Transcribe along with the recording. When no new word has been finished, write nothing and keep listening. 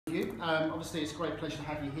you. Obviously, it's a great pleasure to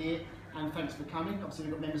have you here, and thanks for coming. Obviously,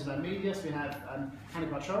 we've got members of our media, so we have Hannah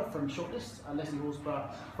from Shortlist, Leslie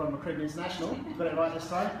Horsburgh from Recruitment International, got it right this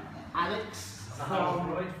time, Alex from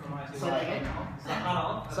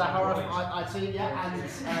Sahara from IT, yeah,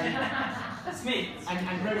 and Smith.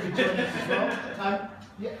 And Broek joining us as well.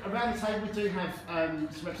 Yeah, around the table we do have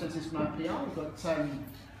some representatives from our PR. We've got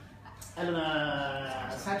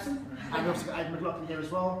Eleanor Sampson, and we've also got Aidan McLaughlin here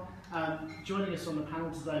as well. Joining us on the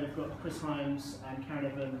panel today, we've got Chris Hyams and Karen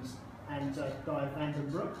Evans and Guy van den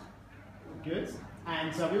Broek. Good.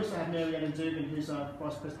 And we also have Mary Ellen Dugan, who's our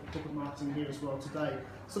Vice President of Corporate Marketing, here as well today.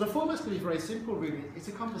 So the format's going to be very simple, really. It's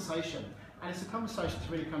a conversation, and it's a conversation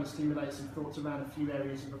to really kind of stimulate some thoughts around a few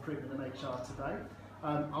areas of recruitment and HR today.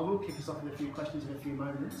 I will kick us off with a few questions in a few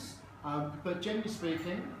moments, but generally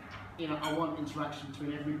speaking, you know, I want interaction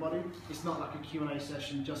between everybody. It's not like a Q&A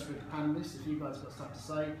session just with the panellists. If you guys have got stuff to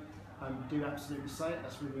say, do absolutely say it.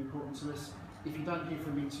 That's really important to us. If you don't hear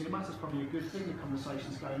from me too much, that's probably a good thing. The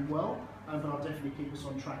conversation's going well, but I'll definitely keep us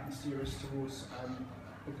on track and steer us towards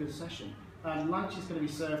a good session. Lunch is going to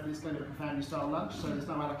be served, it's going to be a family style lunch, so there's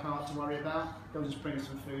no a la carte to worry about. They'll just bring us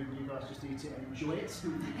some food and you guys just eat it and enjoy it,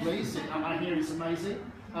 please. I hear it's amazing.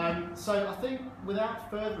 So I think without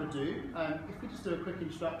further ado, if we just do a quick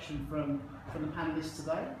introduction from the panellists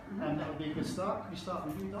today, that would be a good start. Can we start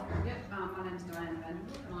with you, Doc? Yep, my name's Diane, and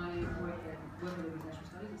I work at Organisational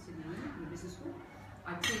Studies at Sydney Uni in the business school.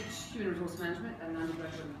 I teach human resource management at an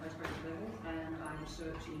undergraduate and postgraduate level, and I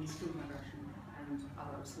research in skill migration and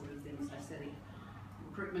other sort of things like study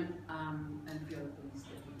recruitment and a few other things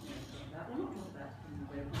that we can talk about, or not talk about in the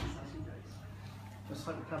way of conversation goes. Let's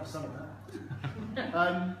hope we cover some of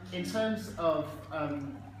that. In terms of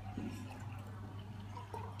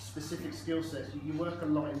specific skill sets, you work a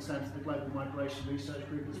lot in terms of the Global Migration Research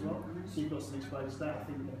Group as well, so you've got some exposure to that. I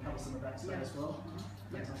think we're going to cover some of that today as well.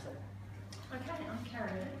 Fantastic. Okay, I'm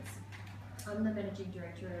Karen Evans. I'm the Managing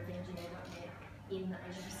Director of NGA.net in the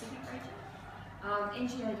Asia Pacific region.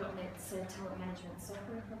 NGA.net's a talent management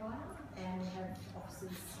software provider, and we have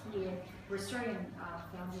offices here. We're Australian,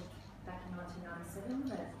 founded back in 1997,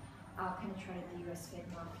 but penetrated the US Fed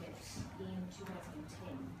market in 2010.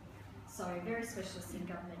 So very specialist in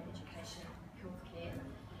government, education, healthcare.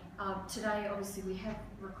 Today, obviously, we have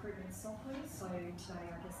recruitment software, so today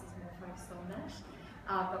I guess is more focused on that.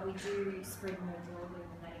 But we do spread more broadly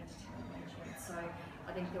than that into talent management. So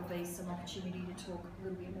I think there'll be some opportunity to talk a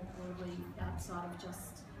little bit more broadly outside of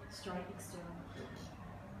just straight external recruitment.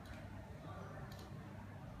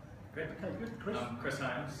 Great. Okay, good. Chris? Chris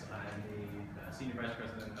Hyams. I'm the Senior Vice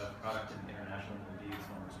President of Product and International Indeed,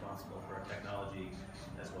 so I'm responsible for our technology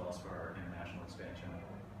as well as for our international expansion.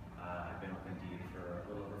 I've been with Indeed for a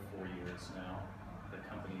little over 4 years now. The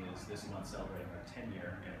company is this month celebrating our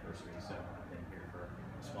 10-year anniversary, so I've been here for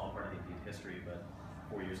a small part of the Indeed history, but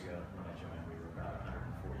 4 years ago when I joined, we were about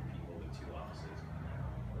 140 people with 2 offices, and now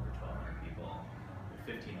over 1,200 people with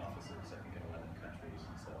 15 offices, I think in 11 countries,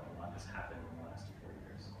 and so a lot has happened in the last 4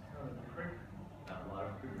 years. A lot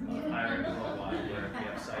of hiring worldwide. We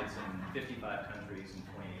have sites in 55 countries and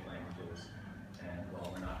 28 languages, and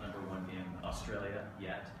while we're not #1 in Australia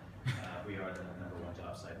yet, we are the #1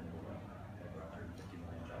 job site in the world. Over 150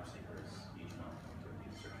 million job seekers each month doing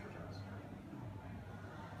these search for jobs.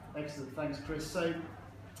 Excellent, thanks Chris. So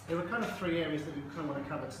there are kind of 3 areas that we kind of want to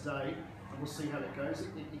cover today, and we'll see how it goes.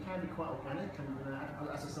 It can be quite organic, and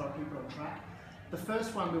as I said, I'll keep it on track. The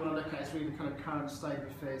first one we want to look at is really the kind of current state of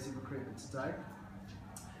affairs in recruitment today.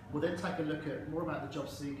 We'll then take a look at more about the job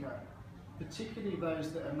seeker, particularly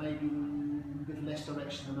those that are maybe with less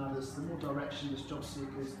direction than others, the more directionless job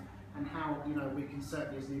seekers, and how we can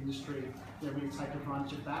certainly as the industry really take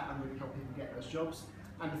advantage of that and really help people get those jobs.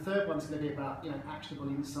 And the third one is going to be about actionable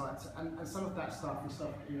insights, and some of that stuff is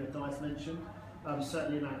stuff Di's mentioned,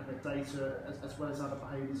 certainly around the data as well as other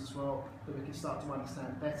behaviours as well that we can start to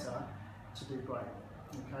understand better to do great.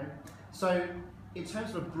 Okay, so in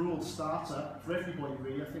terms of a broad starter for everybody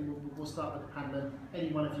really, I think we'll start with the panel, and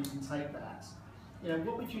any one of you can take that.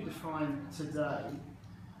 What would you define today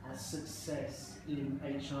as success in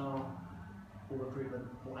HR or recruitment,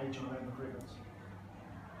 or HR and recruitment?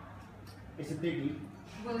 It's a biggie.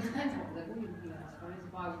 Well, it depends what level you're looking at, I suppose.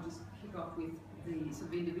 If I would just kick off with the sort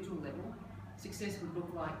of individual level, success would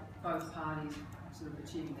look like both parties sort of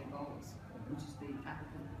achieving their goals, which is the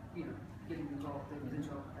applicant, getting the job that they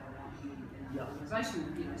want in the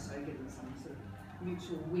organisation, so getting some sort of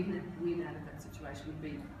mutual win out of that situation would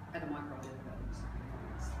be at a micro level.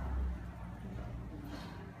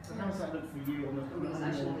 So how does that look for you on the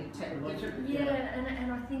technological? Yeah,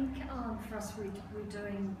 and I think for us we're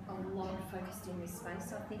doing a lot focused in this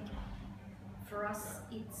space. I think For us,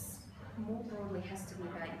 it's more broadly has to be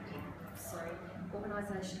about your people. So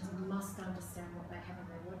organisations must understand what they have in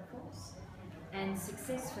their workforce. And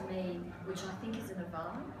success for me, which I think is a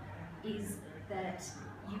nirvana, is that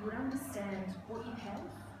you would understand what you have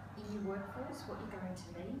in your workforce, what you're going to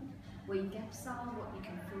need, where your gaps are, what you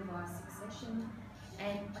can fill via succession.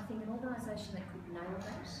 And I think an organisation that could nail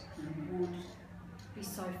that would be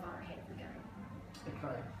so far ahead of the game.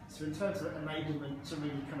 Okay, so in terms of enablement to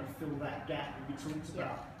really kind of fill that gap that you talked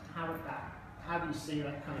about, how do you see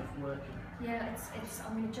that kind of working? Yeah,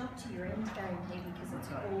 I'm going to jump to your end game here because it's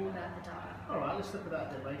all about the data. All right, let's look at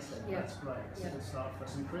that a bit later. Yeah. That's great. So we'll start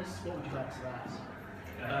first. And Chris, what would you add to that?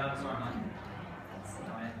 Sorry,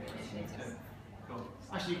 Diane. Cool.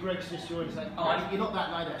 Actually, Greg's just joined. So Oh, you're not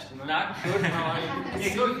that late, actually, mate. No, good.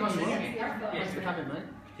 It's good. Come on, Yes. Thanks for coming, mate.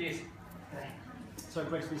 Cheers. So,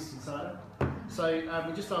 Greg's Business Insider. So,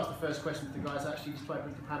 we just asked the first question to the guys. Actually, just played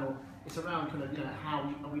with the panel. It's around kind of how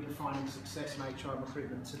are we defining success in HR and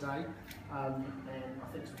recruitment today, and I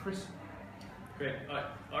think it's Chris. Great.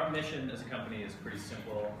 Our mission as a company is pretty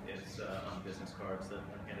simple. It's on business cards that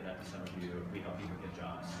I handed out to some of you. We help people get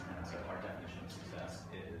jobs, and so our definition of success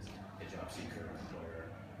is a job seeker, employer,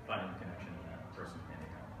 finding the connection with that person and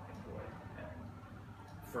employee. And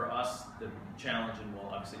for us, the challenge, and we'll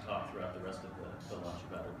obviously talk throughout the rest of the lunch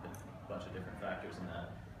about a bunch of different factors in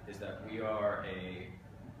that, is that we are a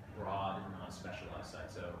broad, non-specialized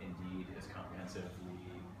site. So Indeed is comprehensive. We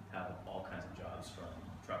have all kinds of jobs from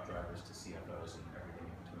truck drivers to CFOs and everything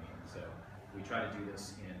in between. So we try to do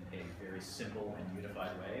this in a very simple and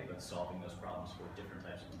unified way, but solving those problems for different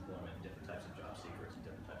types of employment, different types of job seekers, and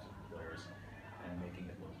different types of employers, and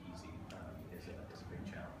making it look easy is a big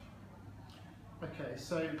challenge. Okay,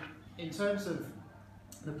 so in terms of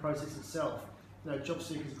the process itself, job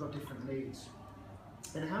seekers have got different needs.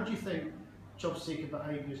 And how do you think job seeker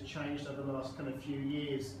behaviour has changed over the last kind of few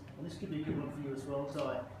years? And this could be a good one for you as well,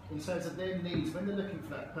 Di. In terms of their needs, when they're looking for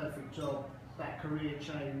that perfect job, that career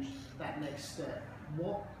change, that next step,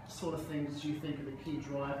 what sort of things do you think are the key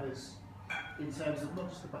drivers in terms of not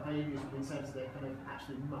just the behaviours, but in terms of their kind of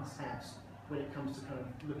absolute must-haves when it comes to kind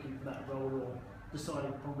of looking for that role or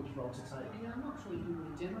deciding upon which role to take? Yeah, I'm not sure you can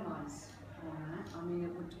really generalise on that. I mean,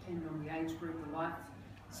 it would depend on the age group, the life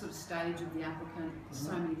sort of stage of the applicant.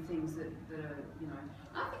 So many things that are,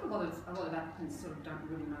 I think a lot of applicants sort of don't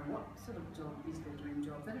really know what sort of job is their dream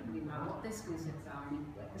job. They don't really know what their skill sets are. I mean,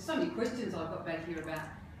 there's so many questions I've got back here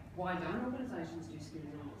about why don't organisations do skills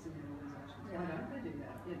audits in their organisations? Why don't they do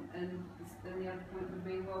that? And the other point would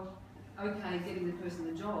be, well, okay, getting the person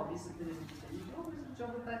the job, is it that it's just any job, or is it a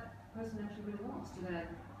job that that person actually really wants? Do they,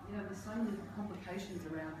 there's so many complications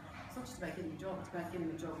around. It's not just about getting a job, it's about getting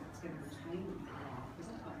a job that's going to retain them for a while. Because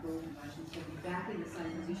that's like organisations going to be back in the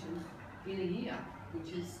same position in a year,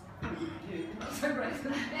 which is pretty good for you, not so great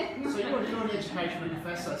for them. So you're an educational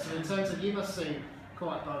professor, so in terms of, you must see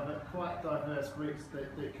quite diverse groups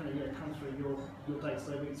that kind of come through your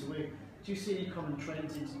day-to-day, week-to-week. Do you see any common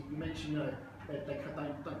trends? You mentioned they don't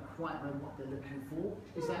quite know what they're looking for.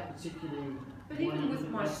 Is that particularly? But even with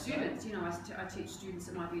my students, I teach students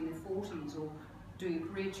that might be in their 40s or doing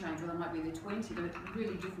a career change, or they might be in their 20s. They're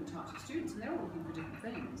really different types of students, and they're all looking for different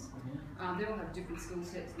things. They all have different skill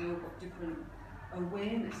sets. They all got different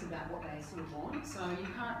awareness about what they sort of want. So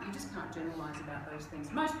you just can't generalise about those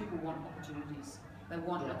things. Most people want opportunities. They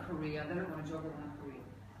want a career. They don't want a job, they want a career,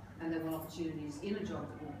 and they want opportunities in a job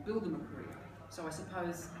that will build them a career. So I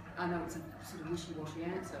suppose, I know it's a sort of wishy-washy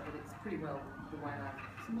answer, but it's pretty well the way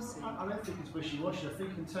I see it. I don't think it's wishy-washy. I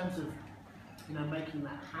think in terms of making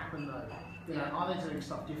that happen though, are they doing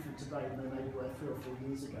stuff different today than they maybe were 3 or 4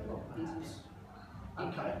 years ago? Well,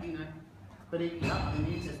 Okay. But the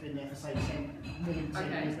internet's been there for say 10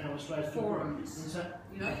 years now. Australia. Forums.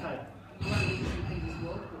 Okay. One of the interesting things is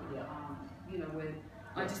Whirlpool. Where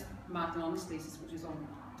I just marked an honours thesis, which is on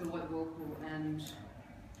Deloitte Whirlpool, and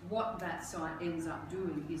what that site ends up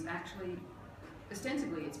doing is actually,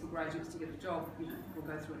 ostensibly, it's for graduates to get a job. We'll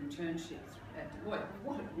go through an internship at Deloitte.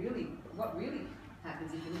 What really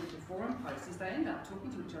happens if you look at the forum posts is they end up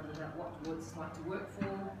talking to each other about what it's like to work for,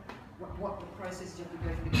 what the process you have to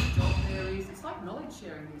go through to get a job there is. It's like knowledge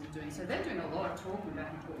sharing these are doing. So they're doing a lot of talking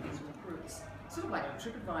back and forth as recruits. Sort of like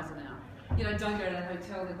TripAdvisor now. Don't go to that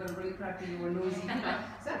hotel, they've got a really crappy or noisy. So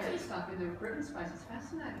that sort of stuff in the recruitment space is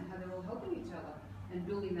fascinating, how they're all helping each other and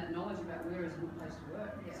building that knowledge about where is a good place to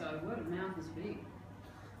work. So word of mouth is big.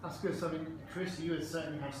 That's good. So Chris, you would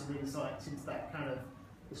certainly have some insights into that kind of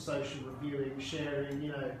the social reviewing, sharing,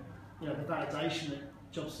 the validation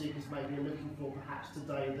that job seekers maybe are looking for perhaps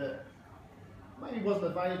today that maybe wasn't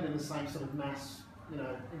available in the same sort of mass,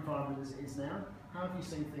 environment as it is now. How have you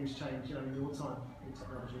seen things change, you know, in your time in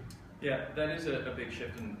technology? Yeah, that is a big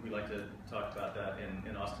shift, and we like to talk about that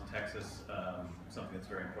in Austin, Texas. Something that's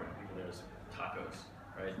very important to people there is tacos,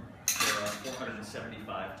 right? There are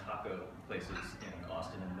 475 taco places in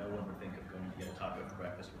Austin, and no one would think of going to get a taco for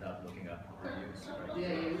breakfast without looking up reviews, right?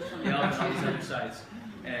 They all on these other sites,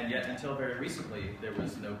 and yet until very recently, there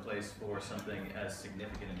was no place for something as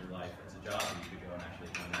significant in your life as a job that you could go and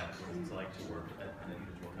actually find out what it's like to work at an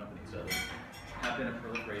individual company. So there have been a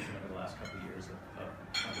proliferation over the last couple of years of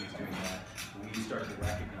companies doing that. We started to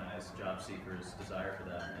recognize job seekers' desire for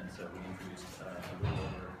that, and so we introduced a little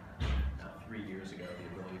over 3 years ago the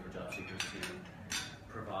ability for job seekers to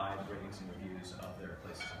provide ratings and reviews of their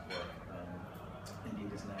places of work.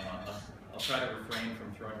 Indeed is now, I'll try to refrain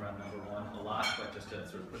from throwing around number one a lot, but just to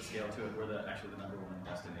sort of put scale to it, we're actually the number one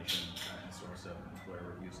destination and source of employer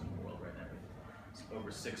reviews in the world right now. It's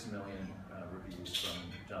over 6 million reviews from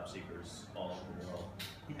job seekers all over the world.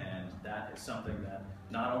 And that is something that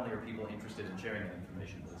not only are people interested in sharing that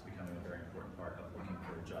information, but it's becoming a very important part of looking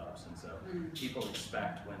for jobs. And so people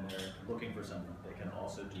expect when they're looking for something, they can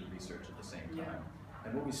also do research at the same time.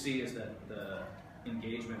 And what we see is that the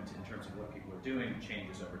engagement in terms of what people are doing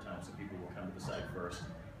changes over time. So people will come to the site first,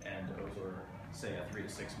 and over, say, a 3 to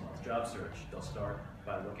 6 month job search, they'll start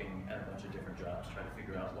by looking at a bunch of different jobs, try to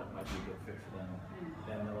figure out what might be a good fit for them.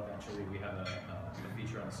 Then they'll eventually, we have a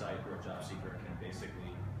feature on the site where a job seeker can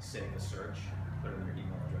basically save a search, put in their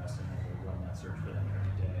email address, and we'll run that search for them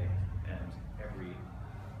every day. And every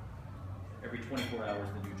 24 hours,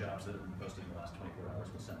 the new jobs that have been posted in the last 24 hours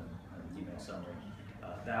will send an email summary.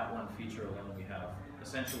 That one feature alone, we have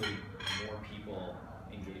essentially more people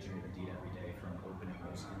engaging with Indeed every day from opening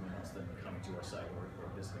those emails than coming to our site or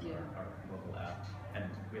visiting our mobile app. And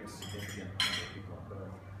we have a significant number of people on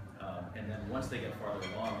both. And then once they get farther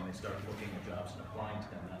along and they start looking at jobs and applying to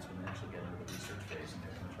them, that's when they actually get into the research phase, and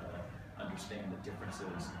they're going to try to understand the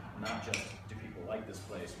differences, not just do people like this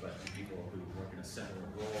place, but do people who work in a similar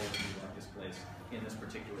role, do you like this place in this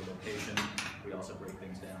particular location. We also break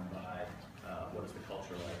things down by what is the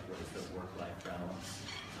culture like, what is the work-life balance,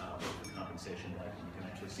 what is the compensation like, and you can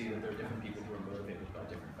actually see that there are different people who are motivated by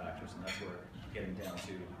different factors, and that's where we're getting down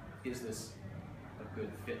to, is this a good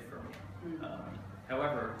fit for me?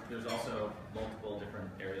 However, there's also multiple different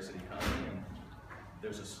areas of the economy, and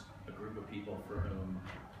there's a group of people for whom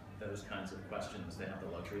those kinds of questions they have the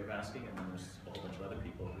luxury of asking, and then there's a whole bunch of other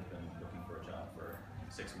people who've been looking for a job for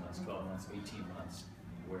 6 months, 12 months, 18 months,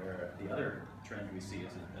 where the other trend we see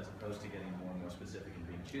is as opposed to getting more and more specific and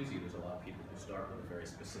being choosy, there's a lot of people who start with a very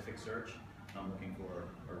specific search. I'm looking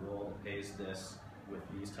for a role that pays this with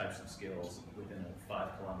these types of skills within a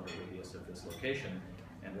 5-kilometer radius of this location.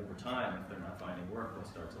 And over time, if they're not finding work, they'll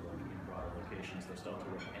start to look in broader locations, they'll start to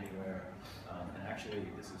look anywhere. And actually,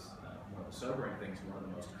 this is one of the sobering things, one of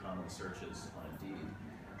the most common searches on Indeed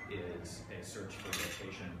is a search for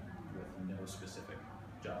location with no specific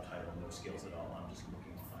job title, no skills at all. I'm just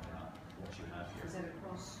looking to find out what you have here. Is that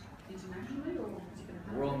across internationally, or is it going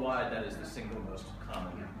to worldwide? That is the single most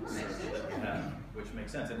common search that we have, which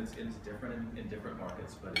makes sense, and it's different in different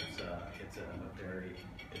markets, but it's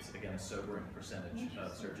again a sobering percentage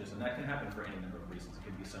of searches, and that can happen for any number of reasons. It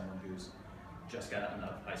could be someone who's just gotten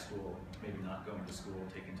out of high school, maybe not going to school,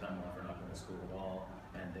 taking time off, or not going to school at all,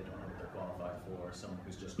 and they don't know what they're qualified for. Someone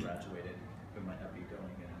who's just graduated, who might not be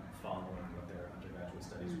going and following what their undergraduate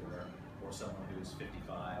studies were, or someone who's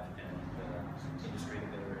 55 and the industry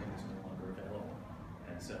that they were in is no longer available.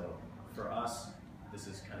 And so for us, this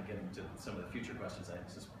is kind of getting to some of the future questions I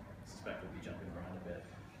suspect we'll be jumping around a bit,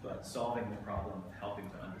 but solving the problem of helping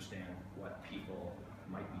to understand what people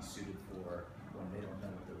might be suited for when they don't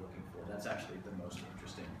know what they're looking for. That's actually the most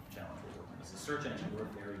interesting challenge we're working with. As a search engine,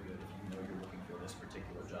 we're very good if you know you're looking for this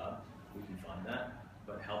particular job, we can find that,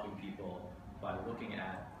 but helping people by looking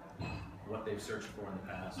at what they've searched for in the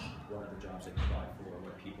past, what are the jobs they've applied for,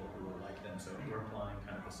 what people who are like them. So we're applying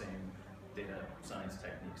kind of the same data science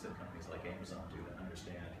techniques that companies like Amazon do to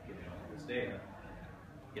understand, given all this data,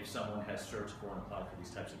 if someone has searched for and applied for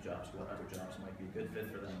these types of jobs, what other jobs might be a good fit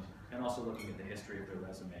for them, and also looking at the history of their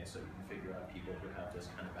resume so you can figure out people who have this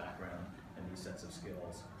kind of background and these sets of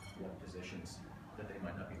skills, what positions that they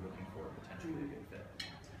might not be looking for are potentially a good fit.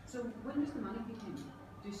 So when does the money kick in?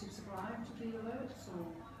 Do you subscribe to the alerts, or?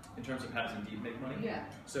 In terms of how does Indeed make money? Yeah.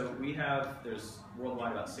 So there's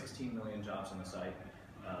worldwide about 16 million jobs on the site.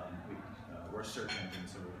 We're a search engine,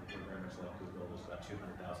 so we're very much like Google. There's about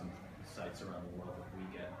 200,000 sites around the world that we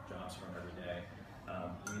get jobs from every day.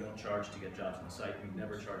 We don't charge to get jobs on the site. We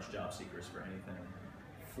never charge job seekers for anything.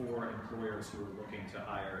 For employers who are looking to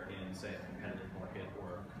hire in, say, a competitive market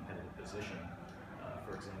or a competitive position,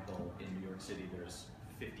 For example, in New York City, there's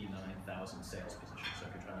 59,000 sales positions. So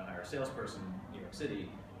if you're trying to hire a salesperson in New York City,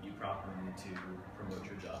 you probably need to promote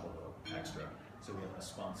your job a little extra. So we have a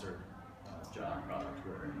sponsored job product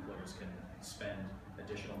where employers can spend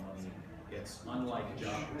additional money. It's unlike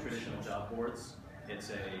traditional job boards. It's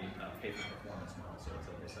a pay-for-performance model. So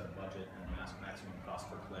they set a budget and maximum cost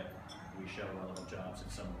per click. We show relevant jobs.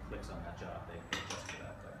 If someone clicks on that job, they pay just for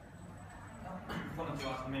that click. I wanted to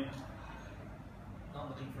ask, I mean, not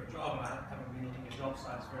looking for a job, I haven't been looking at job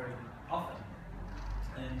sites very often.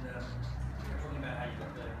 And you're talking about how you've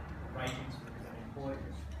got the ratings for the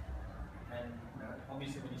employers. And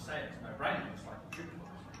obviously when you say it, it's no brainer, it's like triple.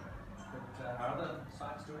 But are other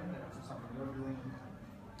sites doing that? Is it something you're doing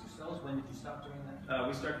yourselves? When did you start doing that?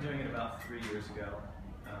 We started doing it about 3 years ago.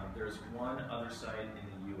 There's one other site in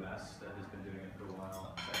the US that has been doing it for a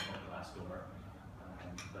while, it's called Glassdoor.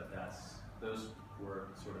 But those were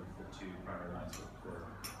sort of the two primary lines for.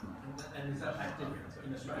 And is that active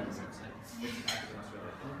in Australia? It's active in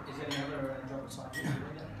Australia. Is there any other job sites doing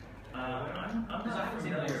that? I'm not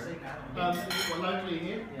familiar. Locally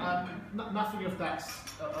here, Yeah. nothing of that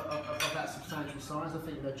substantial size. I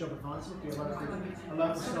think the job advisor would be a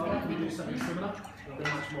local startup. We do something similar.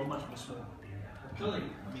 They're much more small. Clearly,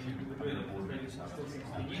 I mean, you were doing the board ready stuff still seems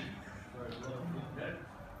to be for a lot of good.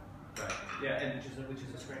 Right. Yeah, and which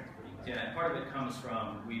is a strength for you. yeah, and part of it comes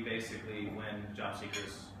from we basically when job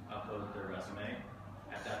seekers upload their resume,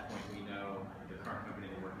 at that point we know the current company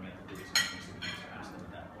they're working at, the previous company, so we can just ask them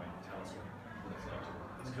at that point to tell us what it's like to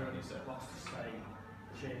work at this company. So Box to say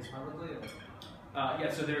shares publicly or?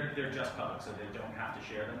 yeah, so they're just public, so they don't have to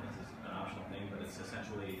share them. This is an optional thing, but it's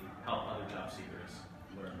essentially help other job seekers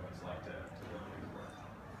learn what it's like to work where you work.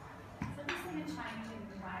 So have you seen a change in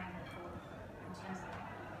the way that in terms of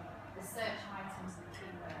the search items and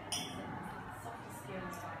keywords and softer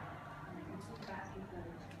skills like we talk about people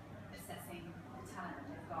assessing the talent that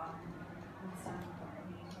they've got and understanding what they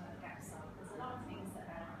need, what the gaps are. There's a lot of things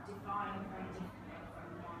that are defined very differently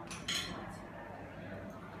from one to another.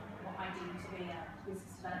 What I deem to be a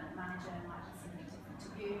business development manager might be something different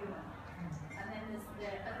to you. And then there's the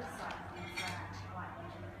other side of things where like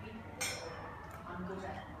managing people, I'm good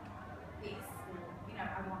at this, or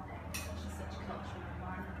I want that such and such cultural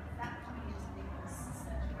environment. Is that coming into people's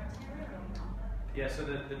search criteria or not? Yeah, so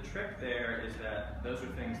the trick there is that those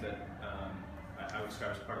are things that I would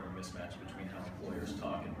describe as part of the mismatch between how employers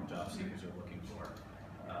talk and what job seekers are looking for.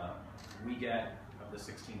 We get, of the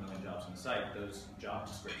 16 million jobs on the site, those job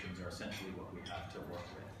descriptions are essentially what we have to work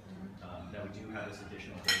with. Now we do have this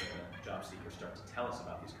additional data that job seekers start to tell us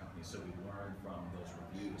about these companies, so we learn from those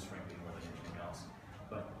reviews, frankly, more than anything else.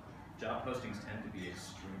 But job postings tend to be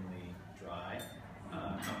extremely dry.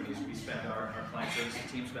 Companies, our client services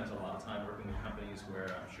team spends a lot of time working with companies where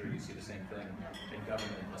I'm sure you see the same thing. In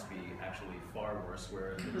government, it must be actually far worse,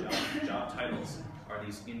 where the job titles are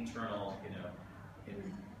these internal,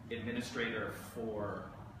 administrator for,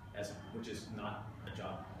 which is not a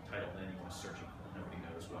job title that anyone's searching for. Nobody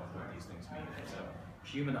knows what these things mean. And so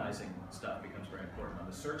humanizing stuff becomes very important. On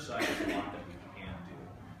the search side, there's a lot that we can do,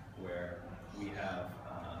 where we have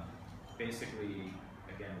basically,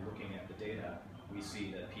 again, looking at the data, we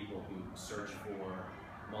see that people who search for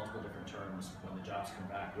multiple different terms, when the jobs come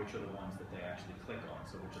back, which are the ones that they actually click on,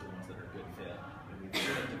 so which are the ones that are a good fit. And we've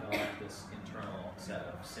sort of developed this internal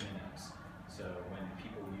set of synonyms. So when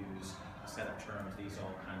people use a set of terms, these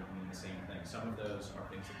all kind of mean the same thing. Some of those are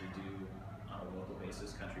things that we do on a local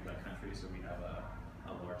basis, country by country. So we have a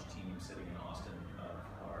large team sitting in Austin of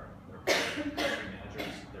our country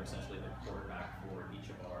managers. They're essentially the quarterback for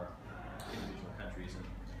each of our individual countries, and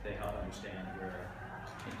they help understand where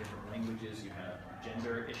in different languages you have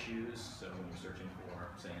gender issues. So when you're searching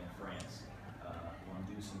for, say in France,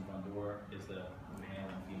 Vendus and Vendor is the male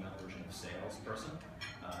and female version of salesperson.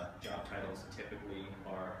 Job titles typically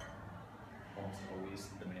are almost always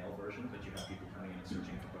the male version, but you have people coming in and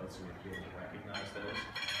searching for both, so we have to be able to recognize those.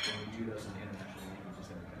 When we do those in international languages,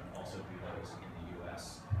 then we can also do those in the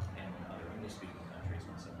US and in other English-speaking countries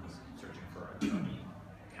when someone's searching for attorney,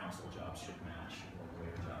 counsel jobs should match, or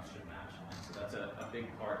lawyer jobs should match. And so that's a big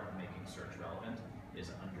part of making search relevant,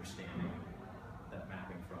 is understanding that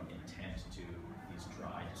mapping from intent to these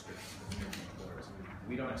dry descriptions of employers.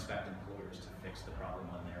 We don't expect employers to fix the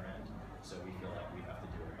problem on their end, so we feel like we have to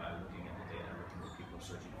do it by looking at the data, looking what people are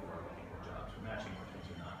searching for, looking what jobs are matching, what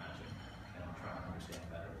jobs are not matching, and trying to understand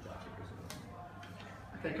better what job seekers are looking for.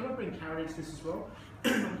 Okay, can I bring Karen into this as well?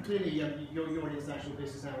 Clearly, you're an international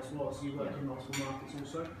business now as well, so you work in multiple markets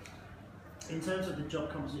also. In terms of the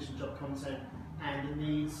job composition, job content, and the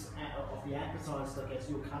needs of the advertisers, I guess,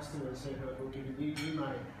 your customers who are giving you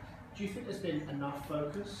money, Do you think there's been enough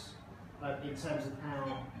focus in terms of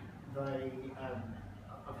how they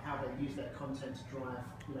use that content to drive,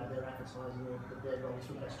 their advertising or their roles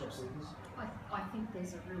for best job seekers? I think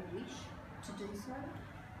there's a real wish to do so.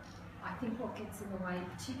 I think what gets in the way,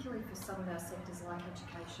 particularly for some of our sectors like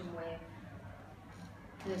education, where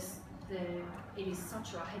it is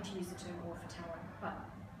such I hate to use the term war for talent, but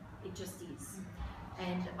it just is.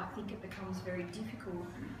 And I think it becomes very difficult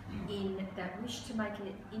in that wish to make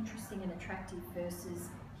it interesting and attractive versus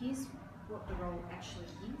here's what the role actually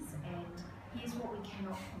is and here's what we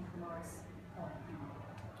cannot compromise on.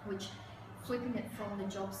 Which, flipping it from the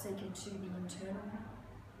job seeker to the internal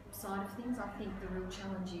side of things, I think the real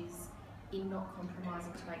challenge is in not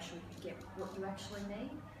compromising to make sure you get what you actually need,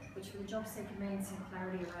 which for the job seeker means some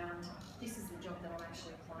clarity around this is the job that I'm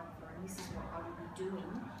actually applying for and this is what I will be doing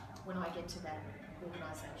when I get to that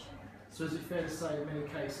organisation. So is it fair to say in many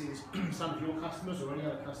cases some of your customers or any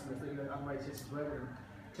other customers that you unrated as well in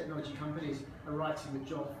technology companies are writing the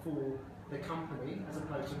job for the company as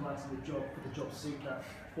opposed to writing the job for the job seeker,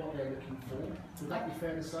 what they're looking for? Would that be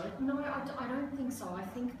fair to say? No, I don't think so. I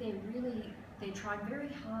think they're trying very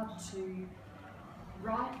hard to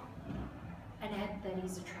write an ad that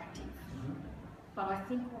is attractive. But I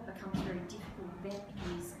think what becomes very difficult then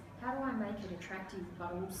is how do I make it attractive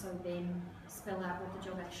but also then spell out what the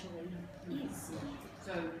job actually is?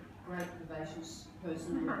 So, great, vivacious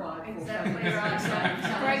person required. Exactly right.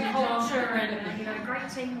 Great culture and great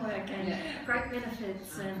teamwork and great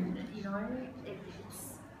benefits and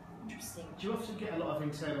it's interesting. Do you often get a lot of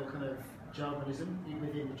internal kind of jargonism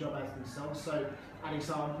within the job ads themselves? So, an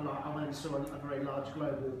example, I went and saw a very large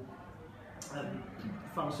global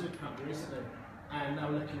pharmaceutical company recently, and they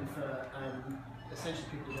were looking for essentially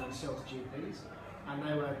people who don't sell to GPs, and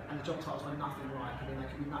the job titles were nothing like. I mean, they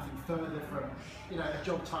could be nothing further from a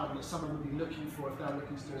job title that someone would be looking for if they were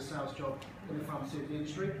looking to do a sales job in the pharmaceutical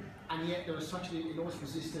industry, and yet there was such an enormous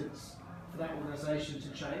resistance for that organisation to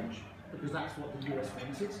change because that's what the US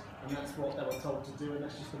wanted and that's what they were told to do and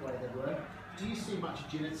that's just the way they were. Do you see much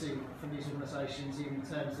agility from these organisations in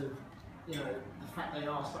terms of the fact they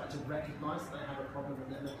are starting to recognise that they have a problem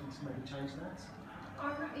and they're looking to maybe change that?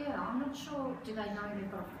 I'm not sure. Do they know they've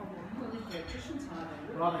got a problem? Well, if electricians are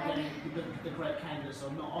Rather getting the great candidates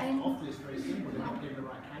are not off this very simple, they're not getting the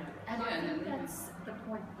right candidate. And I think that's the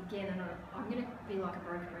point again, and I'm going to be like a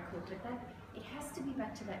broken record, but it has to be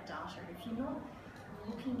back to that data. If you're not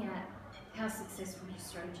looking at how successful your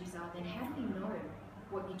strategies are, then how do you know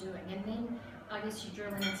what you're doing? And then I guess you drill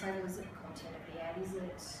in and say, well, is it the content of the ad? Is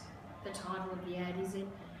it the title of the ad? Is it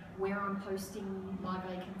where I'm posting my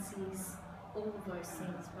vacancies? All of those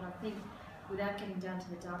things, but I think without getting down to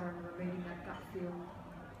the data and removing that gut feel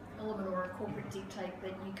element or a corporate dictate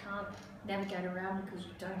that you can't navigate around because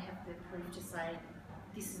you don't have the proof to say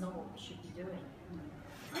this is not what we should be doing.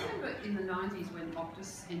 I remember in the 90s when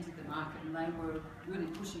Optus entered the market and they were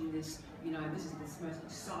really pushing this, this is the most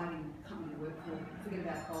exciting company to work for,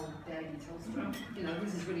 forget about old Daggy Telstra,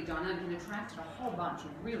 this is really dynamic and attracted a whole bunch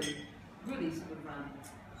of really sort of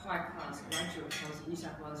high-class graduates. I was at New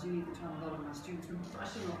South Wales Uni at the time, a lot of my students were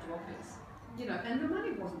rushing off to Optus. And the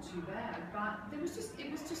money wasn't too bad, but it was just, they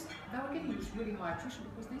were getting this really high attrition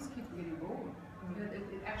because these kids were getting bored.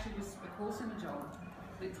 It actually was a call centre job,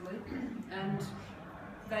 literally, and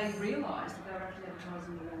they realised that they were actually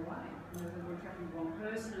advertising the wrong way. They were attracting the wrong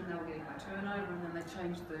person and they were getting high turnover, and then they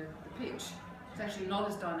changed the pitch. It's actually not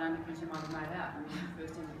as dynamic as you might have made out when you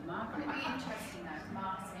first entered the market. It'd be interesting though,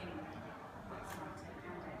 marketing.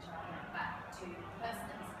 Back to the person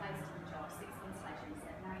that was placed in the job 6 months later and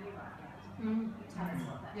said, no, you're right, you tell us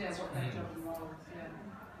what that is. What that job involves,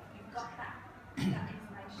 You've got that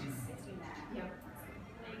information sitting there. Yep. It's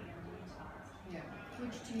completely underutilised. Yeah.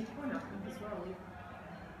 Which, to your point, I think as well, if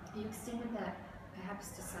you extended that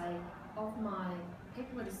perhaps to say, of my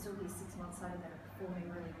people that are still here 6 months later that are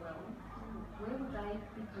performing really well, where would they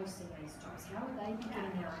be posting these jobs? How would they be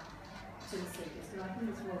getting out to the seekers? Because I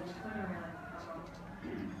think as well, you're playing around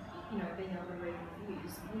being able to read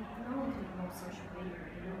reviews. No one can ignore social media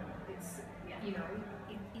anymore. It's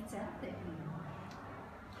it's out there.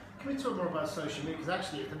 Can we talk more about social media? Because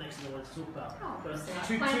actually, it's the next thing I want to talk about. But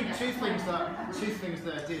two things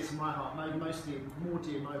that are dear to my heart. Mostly more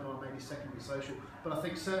dear mobile, maybe secondary social. But I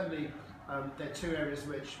think certainly there are two areas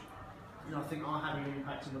which I think are having an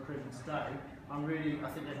impact on recruitment today. I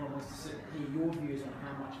think everyone wants to hear your views on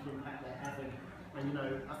how much of an impact they're having. And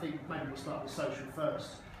I think maybe we'll start with social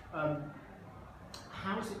first.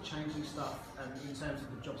 How is it changing stuff in terms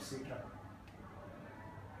of the job seeker?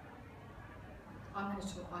 I'm going to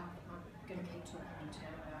keep talking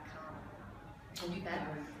internally. I can't that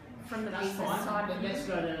from the That's business fine. side of Let's things.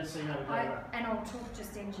 go there and see how we go. And I'll talk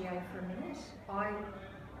just NGA for a minute. I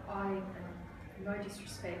no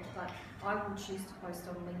disrespect, but I will choose to post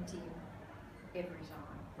on LinkedIn every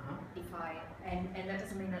time. If and that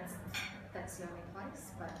doesn't mean that's the only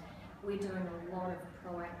place, but we're doing a lot of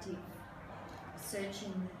proactive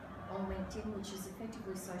searching on LinkedIn, which is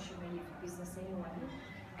effectively social media for business anyway,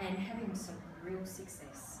 and having some real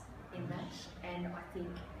success in that. And I think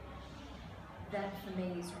that for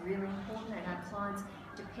me is really important, and our clients,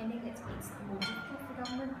 depending, it's more difficult for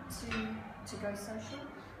government to go social.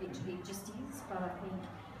 It just is, but I think,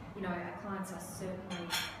 you know, our clients are certainly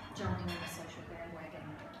jumping on the social bandwagon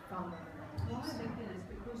far more than they Why I think that is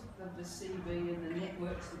because of the CV and the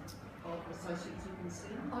networks of associates you can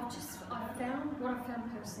see. What I've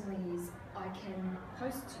found personally is I can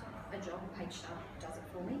post a job, PageStar does it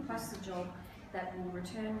for me, post a job that will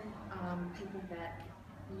return people that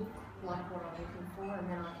look like what I'm looking for, and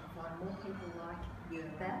then I can find more people like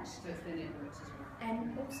that. So it's their networks as well.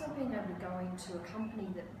 And also being able to go into a company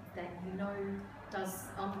that you know does,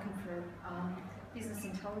 I'm looking for a business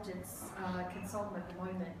intelligence consultant at the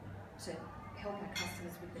moment to help our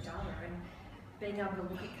customers with the data, and being able to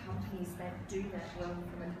look at companies that do that well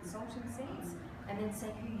from a consulting sense, and then see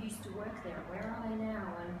who used to work there, where are they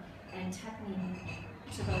now, and tapping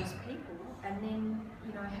into those people, and then,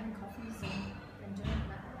 you know, having coffees and doing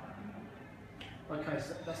that. Okay,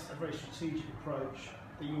 so that's a very strategic approach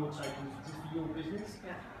that you're taking for your business.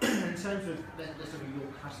 Yeah. In terms of, let's look at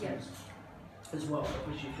your customers as well,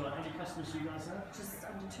 which you've got. How many customers do you guys have? Just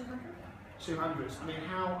under 200. 200. I mean,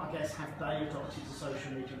 how, I guess, have they adopted to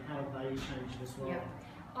social media, and how have they changed as well? Yeah.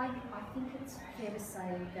 I think it's fair to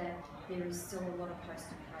say that there is still a lot of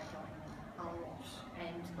post and pray a lot.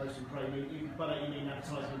 And Post and pray, but you mean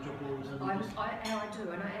advertising on job boards and I do,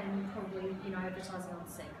 and probably, you know, advertising on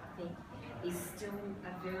Seek, I think, is still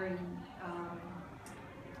a very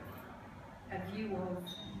a view of,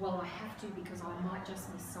 well, I have to because I might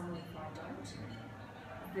just miss someone if I don't,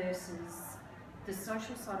 versus the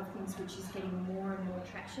social side of things, which is getting more and more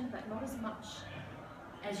traction, but not as much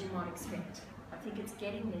as you might expect. I think it's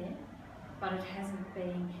getting there, but it hasn't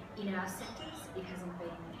been, in our sectors, it hasn't been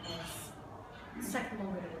as, it's taken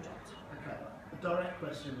longer to adopt. Okay, a direct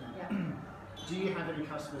question then. Yeah. Do you have any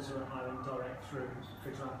customers who are hiring direct through, for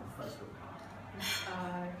example, Facebook?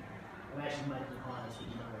 And actually making hires that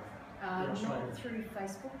you know of? Not through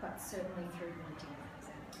Facebook, but certainly through LinkedIn.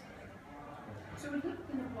 So would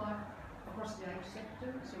LinkedIn apply across the age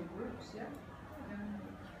sectors or groups, yeah?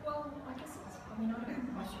 Well, I guess it's, I mean, I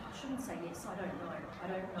shouldn't say yes, I don't know. I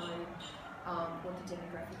don't know what the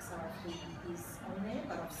demographics are of who is on there,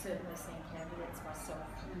 but I've certainly seen candidates myself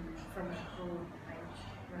from a broad age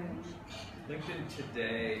range. LinkedIn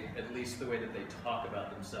today, at least the way that they talk about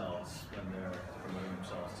themselves when they're promoting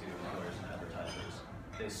themselves to employers and advertisers,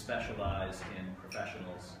 they specialize in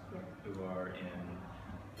professionals who are in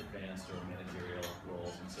advanced or managerial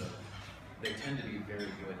roles, and so they tend to be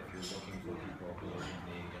very good if you're looking for people who are in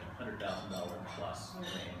the $100,000 plus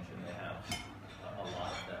range, and they have a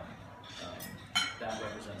lot of them. That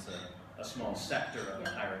represents a small sector of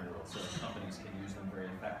the hiring world, so companies can use them very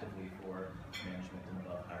effectively for management and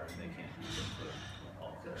above hiring. They can't use them for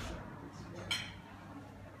all of their hiring.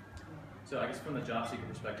 So I guess from the job seeker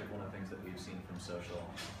perspective, one of the things that we've seen from social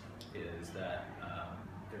is that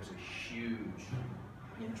there's a huge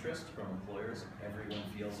interest from employers. Everyone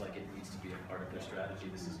feels like it needs to be a part of their strategy.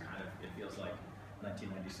 This is kind of, it feels like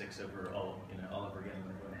 1996 all over again,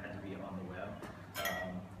 when everyone had to be on the web.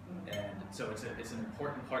 And so it's an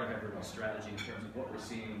important part of everyone's strategy in terms of what we're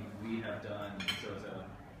seeing. We have done, so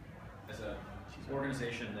as a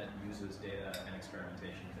organization that uses data and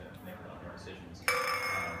experimentation to make a lot of our decisions,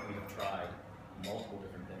 we have tried multiple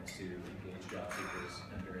different things to engage job seekers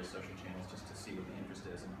in various social channels just to see what the interest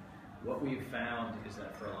is. And what we've found is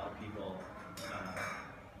that for a lot of people,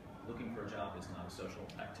 looking for a job is not a social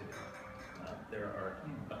activity. There are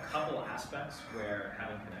a couple aspects where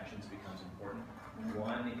having connections becomes important.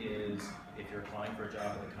 One is if you're applying for a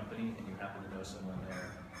job at a company and you happen to know someone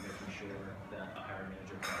there, making sure that a hiring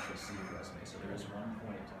manager can actually see your resume. So there is one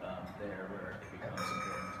point there where it becomes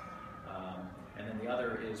important. And then the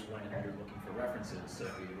other is when you're looking for references, so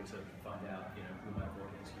be able to find out, who might have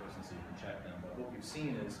worked with this person so you can check them. But what we've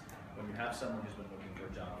seen is when you have someone who's been looking for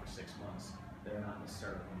a job for 6 months, they're not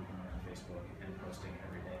necessarily moving around Facebook and posting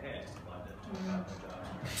every day, hey, I just applied to 25 more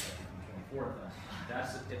jobs and I'm 24 of them.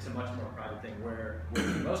 It's a much more private thing where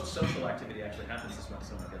most social activity actually happens is when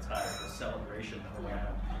someone gets hired. The celebration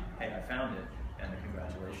around, hey, I found it, and the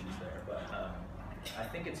congratulations there. But I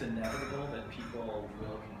think it's inevitable that people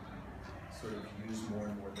will sort of use more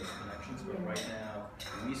and more of those connections. But right now,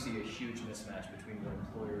 we see a huge mismatch between what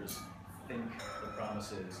employers think the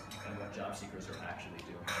promise is and what job seekers are actually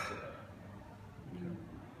doing today.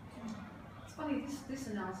 It's funny, this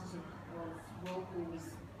analysis of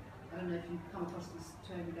Whirlpool's, I don't know if you've come across this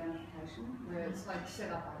term gamification, where it's like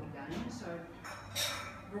set up like a game. So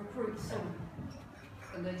recruits sort of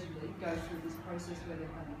allegedly go through this process where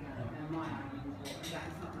they're playing a game. Now my argument is that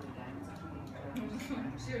it's not really a game, it's actually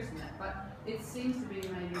I'm serious in that. But it seems to be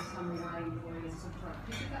maybe some way employers sort of try to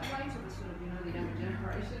pitch it that way to the sort of, you know, the younger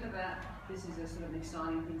generation about this is a sort of an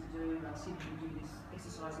exciting thing to do, they'll sit and do this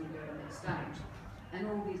exercise and go to the next stage. And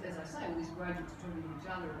all these, as I say, all these graduates are talking to each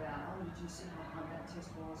other about, oh, did you see how hard that test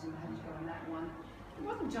was and how did you go on that one? It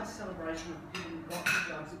wasn't just celebration of people who got the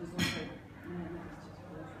jobs, it was also, man, that was just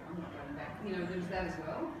awful, I'm not going back. You know, there was that as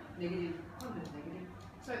well, negative, quite a bit of negative.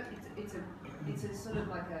 So it's a sort of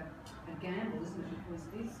like a gamble, isn't it? Because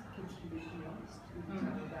these kids can be pretty honest with each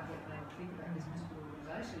other about what they think about this particular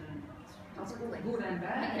organisation, and it's good and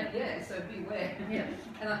bad. Yeah, so beware. Yeah.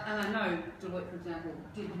 And I know Deloitte, for example,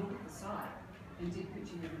 did look at the site and did put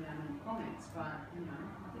in every now and then comments, but you know,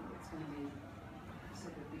 I think it's going to be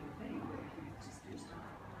sort of a bigger thing where kids just do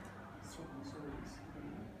start swapping stories, you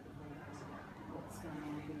know, about what's going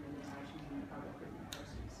on within organisations and the recruitment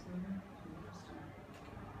process.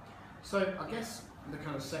 So I guess the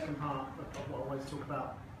kind of second part of what I wanted to talk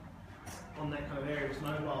about on that kind of area was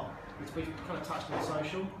mobile. We've kind of touched on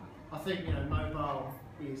social. I think, you know, mobile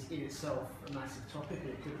is in itself a massive topic.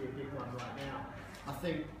 It could be a big one right now. I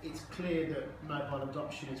think it's clear that mobile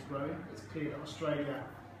adoption is growing. It's clear that Australia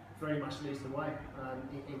very much leads the way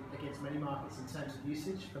against many markets in terms of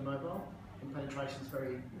usage for mobile, and penetration is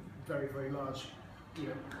very, very, very large. You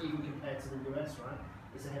know, even compared to the US, right?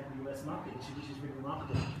 It's ahead of the US market, which is really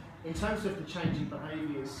remarkable. In terms of the changing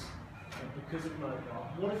behaviours because of mobile,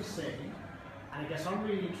 what have you seen? And I guess I'm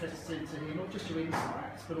really interested to hear not just your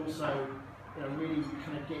insights, but also, you know, really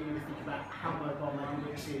kind of getting you to think about how mobile maybe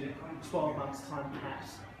looks in 12 months' time,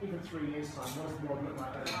 perhaps even 3 years' time. What does the world look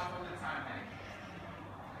like then?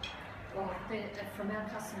 Well, from our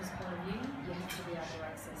customers' point of view, you have to be able to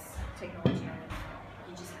access technology, and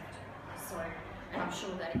you just have to. So, and I'm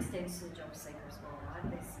sure that extends to the job seeker as well, right?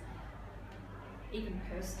 There's, even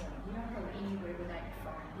personally, you don't go anywhere without your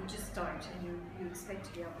phone. You just don't, and you expect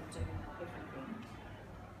to be able to do everything.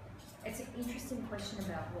 It's an interesting question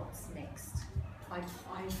about what's next. I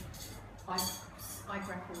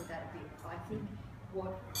grapple with that a bit. I think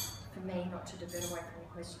for me, not to divert away from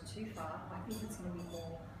the question too far, I think it's going to be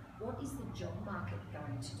more, what is the job market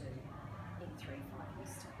going to do in 3 to 5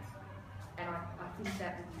 years' time? And I think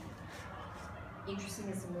that would be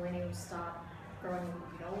interesting as the millennials start growing a little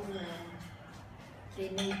bit older, and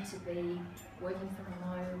there need to be working from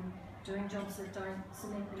home, doing jobs that don't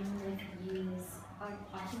cement them in there for years. I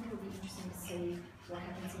think it'll be interesting to see what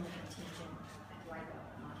happens in the contingent labour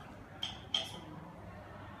market as we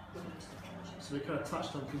look into the future. So we kind of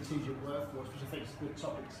touched on contingent workforce, which I think is a good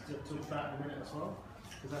topic to talk about in a minute as well,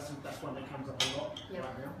 because that's one that comes up a lot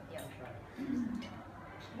right now. Yeah.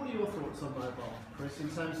 What are your thoughts on mobile, Chris, in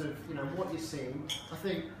terms of, you know, what you're seeing? I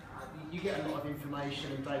think you get a lot of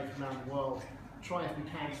information and data from around the world. Try if we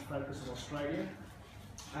can to focus on Australia,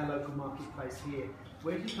 our local marketplace here.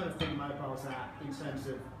 Where do you kind of think mobile's at in terms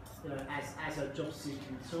of, you know, as a job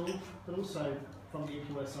seeking tool, but also from the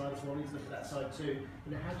employer side as well? We need to look at that side too. You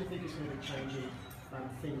know, how do you think it's going to be changing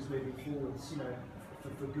things moving forwards? You know,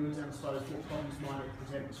 for good, and I suppose what problems might it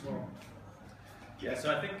present as well? Yeah, so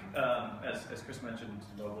I think as Chris mentioned,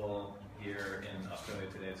 mobile here in Australia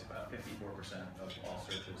today, it's about 54% of all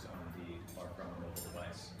searches on Indeed are from a mobile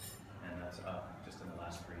device. And that's up just in the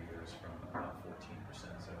last 3 years from about 14%.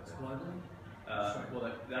 So globally? Well,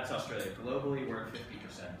 that's Australia. Globally, we're at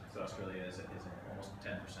 50%. So Australia is almost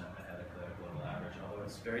 10% ahead of the global average, although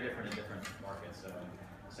it's very different in different markets. So in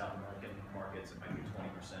South American markets, it might be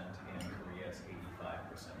 20%. In Korea, it's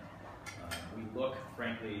 85%. We look,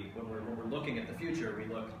 frankly, when we're looking at the future, we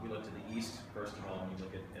look to the east first of all, and we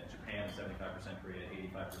look at Japan, 75%, Korea,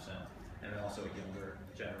 85%. And then also a younger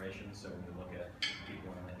generation, so when we look at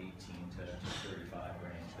people in the 18 to 35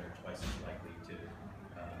 range, they're twice as likely to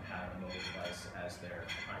have a mobile device as their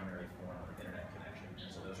primary form of internet connection. And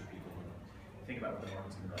so those are people who, think about what the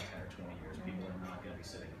market's going to be like 10 or 20 years, people are not going to be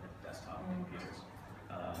sitting at desktop computers.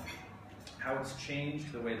 How it's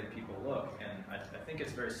changed the way that people look, and I think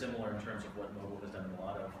it's very similar in terms of what mobile has done in a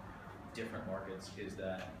lot of different markets, is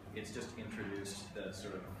that it's just introduced the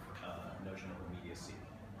sort of notion of immediacy.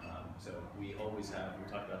 So we always have, we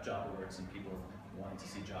talked about job alerts and people wanting to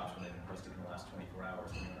see jobs when they've been posted in the last 24 hours.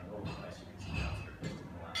 When you're on a mobile device, you can see jobs that are posted in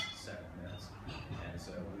the last 7 minutes. And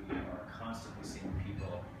so we are constantly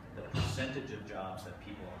percentage of jobs that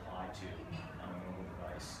people apply to on a mobile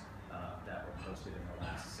device that were posted in the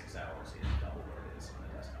last 6 hours is double what it is on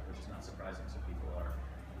the desktop, which is not surprising. So people are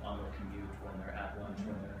on their commute, when they're at lunch,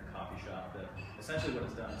 when they're in a coffee shop. That essentially what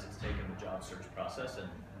it's done is it's taken the job search process and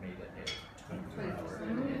made it a 24-hour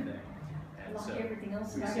thing. And Like so everything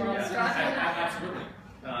else we about see- life. absolutely.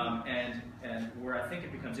 And where I think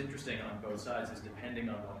it becomes interesting on both sides is depending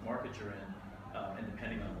on what market you're in, and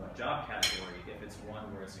depending on what job category. If it's one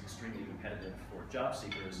where it's extremely competitive for job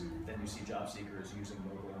seekers, then you see job seekers using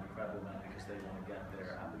mobile an incredible amount because they want to get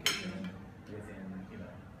their application in within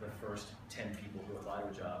the first 10 people who apply to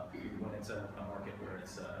a job. When it's a market where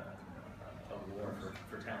it's a war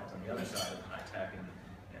for talent on the other side of high tech and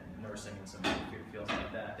nursing and some fields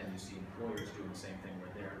like that, then you see employers doing the same thing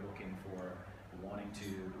where they're looking for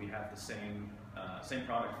we have the same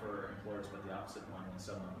product for employers, but the opposite one. When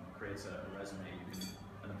someone creates a resume,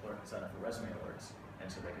 an employer can sign up for resume alerts, and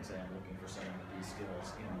so they can say, I'm looking for someone with these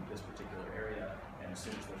skills in this particular area, and as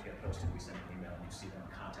soon as those get posted, we send an email, and you see them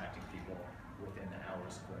contacting people within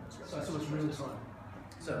hours of when those resumes. So it's real time.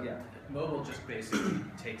 So yeah, mobile just basically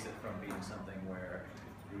takes it from being something where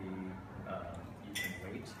you can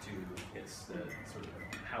wait to it's the sort of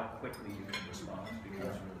how quickly you can respond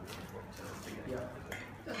becomes really important to get Yeah.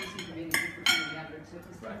 Doesn't seem to be any different from the average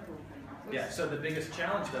surface Right. technical thing. Yeah, so the biggest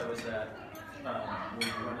challenge though is that when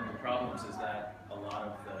you run into problems is that a lot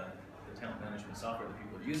of the talent management software that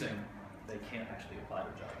people are using, they can't actually apply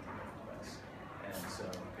to a job on their mobile device. And so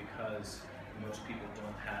because most people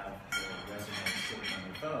don't have their resume sitting on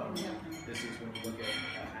their phone, this is when you look at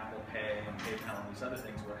Apple Pay and PayPal and these other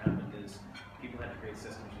things, what happened is people had to create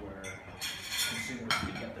systems where consumers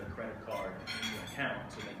could get their credit card into an account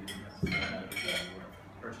so that you didn't have to think about it when you were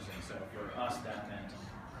purchasing. So for us, that meant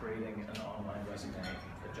creating an online resume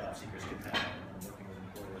that job seekers could have and working with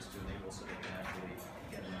employers to enable so they can actually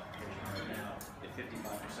get an application. Right now, if 55%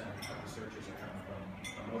 of the searches are coming from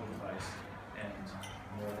a mobile device and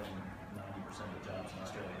more than 90% of the jobs in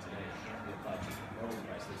Australia today can't be applied to a mobile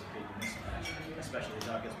device, there's a big mismatch, especially if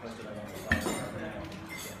a job gets posted, I want to apply for it now.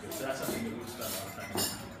 So that's something that we've spent a lot of time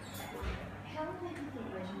working on. How do they complete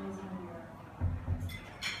resumes in Europe?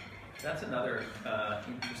 That's another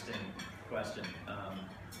interesting question.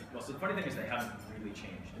 Well, so the funny thing is they haven't really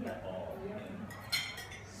changed at all in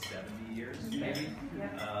 70 years, maybe.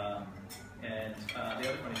 And the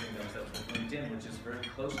other funny thing though is that with LinkedIn, which is very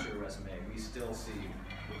close to a resume, we still see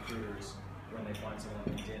recruiters, when they find someone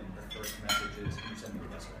on LinkedIn, the first message is, can you send me a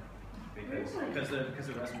resume? Because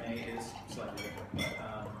the resume is slightly different. But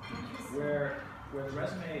where the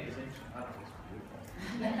resume is interesting, I don't know if it's beautiful.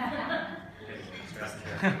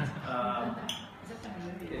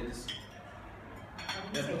 Is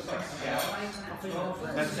it looks like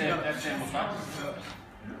That's Actionable software.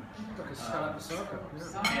 Like a startup circle.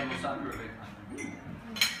 Actionable software.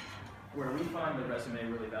 where we find the resume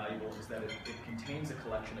really valuable is that it contains a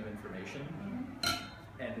collection of information,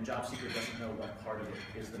 and the job seeker doesn't know what part of it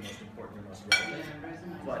is the most important or most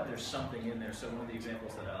relevant, but there's something in there. So one of the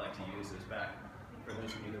examples that I like to use is back, for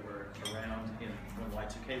those of you that were around when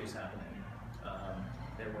Y2K was happening,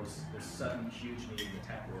 there was this sudden huge need in the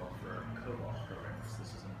tech world for COBOL programs.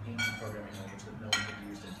 This is an ancient programming language that no one had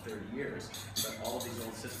used in 30 years, but all of these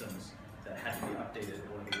old systems that had to be updated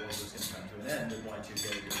or the world was going to come to an end with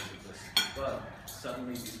Y2K because of this bug.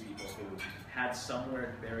 Suddenly these people who had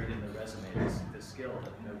somewhere buried in their resume this skill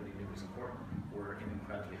that nobody knew was important were in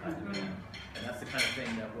incredibly high demand. And that's the kind of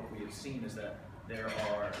thing that what we have seen is that there's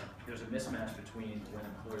a mismatch between when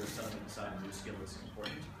employers suddenly decide a new skill is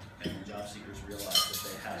important and job seekers realize that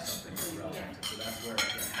they have something that's relevant. And so that's where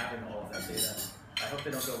having all of that data, I hope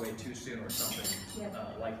they don't go away too soon or something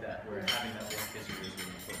like that, where having that work history is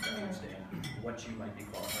really important to understand what you might be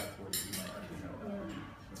qualified for that you might not know about.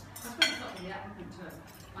 I suppose it's up to the applicant to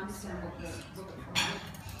understand what the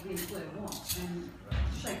employer wants and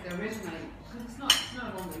shape their resume. Because it's no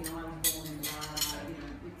longer, I was born in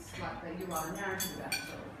it's like that you write a narrative about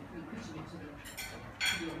yourself. You're pitching it to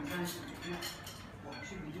the organisation. And that's what we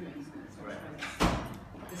should be doing, isn't it? So I suppose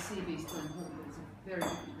the CV is still important, but it's a very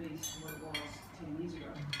different beast from what it was 10 years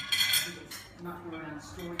ago. I think it's much more around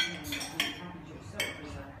storytelling and how you package yourself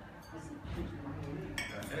as a potential employee.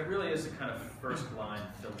 And it really is a kind of first line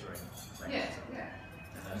filtering mechanism. Yeah.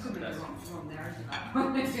 And Could be the that's wrong narrative.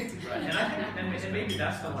 right. And I think, and maybe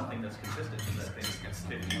that's the one thing that's consistent, because I think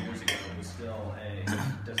 15 years ago it was still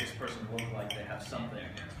does this person look like they have something?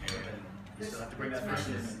 But then you still have to bring that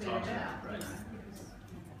person in and talk to them, right?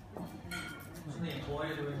 Wasn't the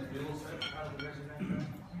employer doing the Google search part of the resume?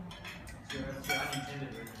 So that's the unintended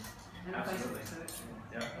resume. And Absolutely. Facebook search.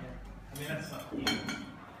 Yeah. I mean, that's not you.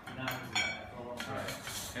 None of that. alongside.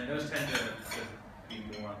 And those tend to be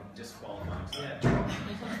more on the disqualifying side.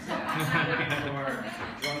 Looking for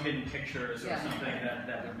drunken pictures or something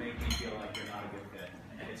that would make me feel like you're not a good fit.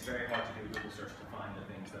 And it's very hard to do a Google search to find the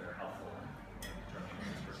things that are helpful in determining if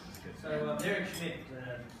this person is good. So Derek Schmidt,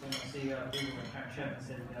 former CEO of Google and current chairman,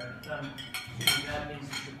 said, that means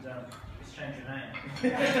you should just change your name.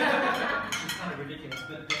 Which is kind of ridiculous,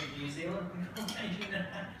 but in New Zealand, people changing their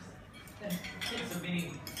names. And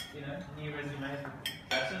submitting, new resumes.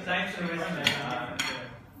 That's the Same sort of resume. You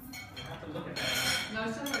have to look at that. No,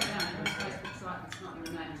 it's not right now. Facebook's right. It's not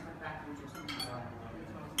your name. It's like backwards or something like that.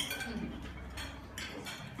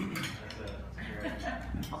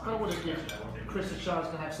 I kind of want to give Chris a chance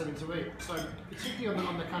to have something to eat. So, particularly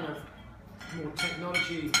on the kind of more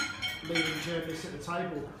technology leading journalists at the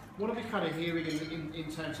table, what are we kind of hearing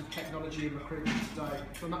in terms of technology and recruitment today?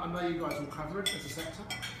 So I know you guys will cover it as a sector.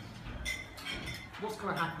 What's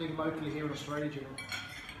kind of happening locally here in Australia, Jill?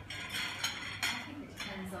 I think it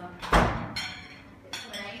depends on,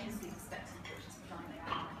 from an agency perspective, which is predominantly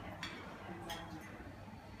our market, depends on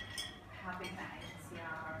how big that agency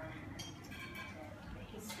are and the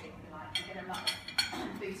history, if you like. You get a lot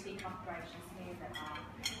of boutique operations here that are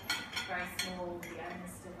very small, the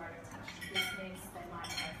owner's still very attached to business, they might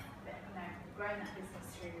have grown that business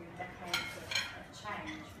through decades of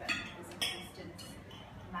change, but there's a resistance,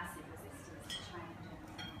 massive resistance to change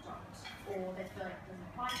and adopt, or they feel like it doesn't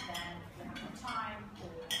apply to them, they haven't got time,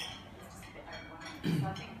 or it's just a bit overwhelming. So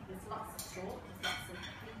I think there's lots of talk, there's lots of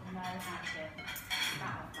people know how to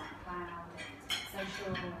start off that cloud and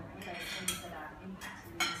social and all those things that are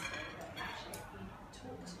impacting the industry, but actually if you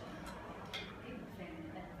talk to them, people feel a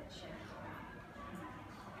little bit shit about,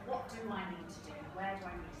 what do I need to do, where do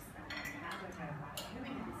I need to spend money, how do I go about it, who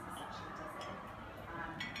in the business actually does it,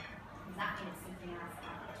 does that mean it's something else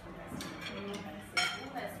that I've got to invest in on a daily basis,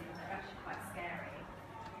 all those things are actually quite scary,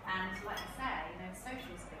 and like I say,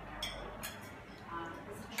 social's a big level,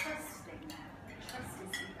 there's a trust thing there, trust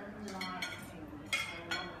is the underlying thing for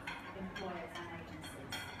a lot of employers and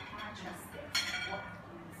agencies, can I trust this, what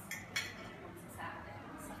happens once it's out there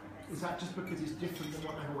and some of this. Is that just because it's different than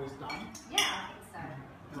what they've always done? Yeah, I think so.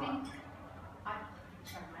 Right. I mean, I'm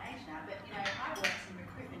showing my age now, but I worked in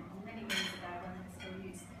recruitment many years ago when they still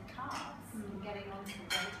used the cards and getting onto the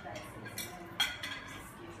databases and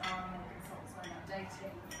consultants weren't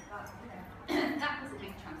updating. But that was a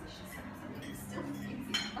big transition. So somebody was still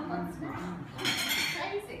using cards now. It's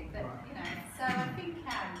crazy, but so I think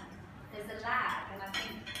there's a lag, and I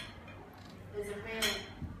think there's a real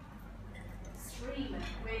stream of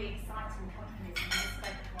really exciting companies, and we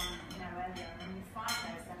spoke to one earlier, and when you find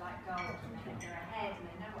those, they're like gold, and they're ahead, and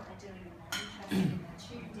they know what they're doing, and they're interested, and they're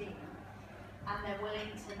tuned in, and they're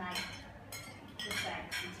willing to make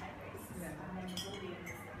mistakes and take risks, and then there's all the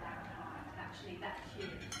others that lag behind, and actually that queue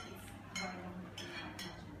is way longer than you might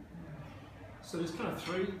imagine. So there's kind of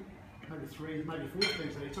maybe four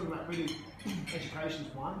things that you're talking about. Really, education's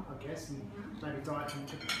one, I guess, and maybe Diane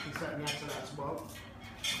can certainly add to that as well.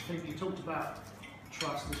 I think you talked about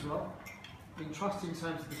trust as well. I mean, trust in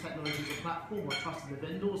terms of the technology as a platform, or trust in the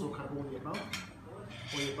vendors, or kind of all the above?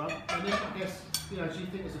 All the above. And then I guess, do you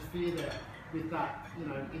think there's a fear there with that?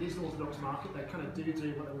 It is an orthodox market, they kind of do what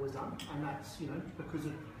they've always done, and that's, because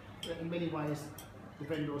of, in many ways, the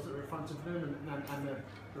vendors that are in front of them and the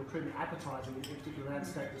recruitment advertising in particular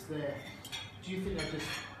landscape is there. Do you think they're just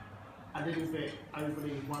a little bit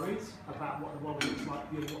overly worried about what the world looks like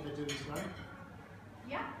beyond what they're doing today?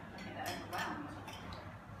 Yeah, I think they're overwhelmed.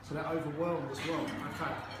 So they're overwhelmed as well.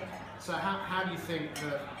 Okay. So how do you think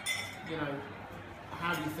that,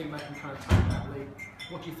 how do you think they can kind of take that lead?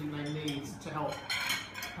 What do you think they need to help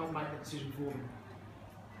make that decision for them?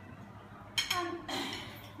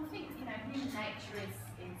 I think human nature is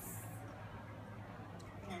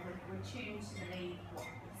we're tuned to believe what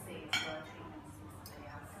we see is working and seems to be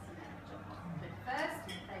us job. But first,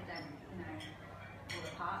 if they don't fall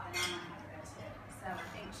apart, then I might have to go to it. So I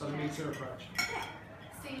think So the Me Too approach. Yeah.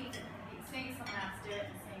 Seeing someone else do it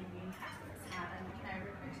and seeing the impact that it's had, and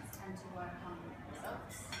recruiters tend to work on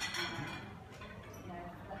results.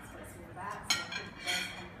 That's what it's all about. So I think those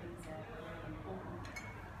kind of things are really important.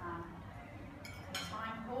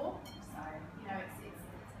 Time poor. So it's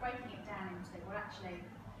breaking it down into actually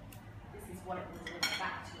this is what it will deliver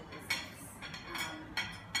back to your business. And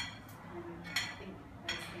I think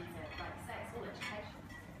those things are, like you say, it's all education.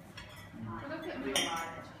 Real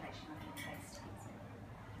life education, I think, face-to-face.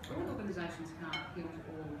 All organisations can't appeal to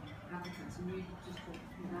all applicants, and you just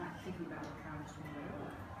thinking about what Karen's talking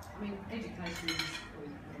about. I mean, education is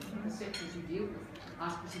the sectors you deal with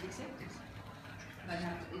are specific sectors. they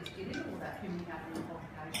have to get in all that human capital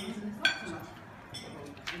qualifications, and it's not so much, well,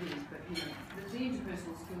 it is, but you know, the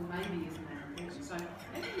interpersonal skill maybe isn't that important. So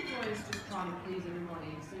maybe employers just trying to please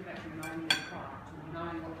everybody instead of actually knowing their product and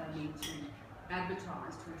knowing what they need to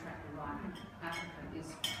advertise to attract the right applicant is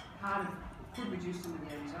part of, could reduce some of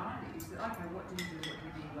the anxiety. Is that, okay, what do you do, what do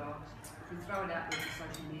you do well? We throw it out there to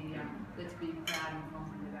social media, let's be proud and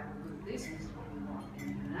confident about we'll do this, and this is what we want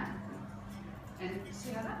in an applicant. And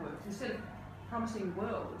see how that works. Instead of promising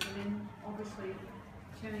world and then obviously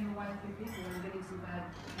turning away a few people and getting some bad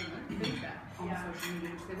feedback on social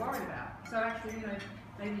media which they're worried about. So actually, you know,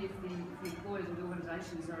 maybe if the employers and the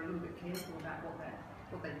organisations are a little bit careful about what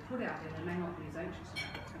they put out there, they may not be as anxious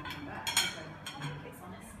about what's going to come back. So, I think it's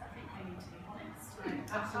honest. I think they need to be honest.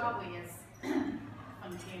 Absolutely. Are we as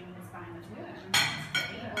funky and as bang as we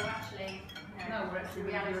or actually, no, we're actually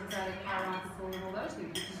really bureaucratic, hierarchical and all those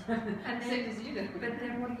things. And same as you do. But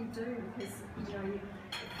then what do you do? Because, you know,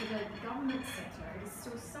 for the government sector, it is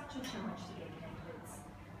still such a challenge to get candidates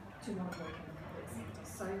to want to work in the public sector.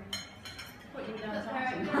 So, what you done is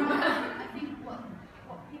I think what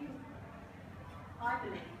people, I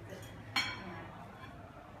believe that, you know,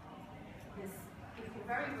 if you're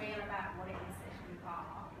very real about what it is that you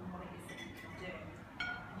are and what it is that you can do,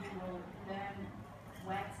 you will learn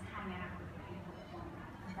where to hang out with the people that want that.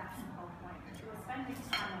 And that's the whole point. If you're spending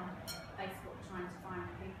time on Facebook trying to find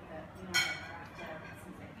people that, you know,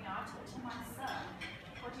 something, you know, I talked to my son,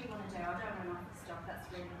 what do you want to do? I don't want an office job, that's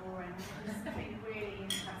really boring. Something really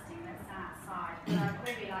interesting that's outside. But I'd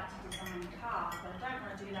really like to design cars, but I don't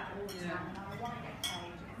want to do that all the time, and I want to get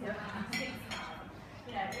paid. You know,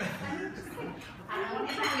 and I want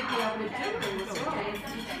to be able to do it as well.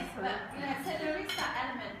 But, you know, so there is that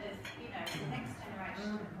element of, you know, the next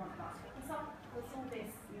generation that want us. There's all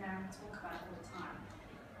this, you know, talk about it all the time.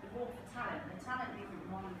 The war for talent. The talent isn't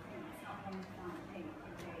one thing. It's not one defined thing. It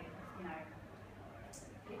could be, you know,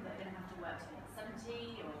 people that are going to have to work till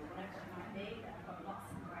 70 or whatever it might be. They've got lots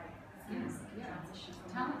of great skills that transition from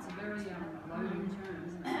Talent's a very loading term,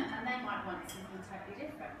 isn't it? and they might want something totally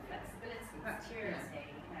different. Flexibility, security,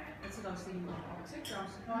 you know. That's what I was thinking of the public sector. I'm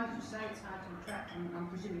surprised you say it's hard to attract. I'm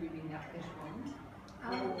presuming you mean the echelons.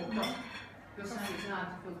 You're saying it's hard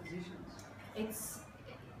to fill positions. It's.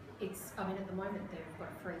 I mean, at the moment they've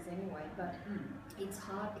got a freeze anyway, but it's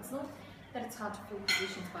hard. It's not that it's hard to fill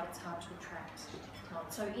positions, but it's hard to attract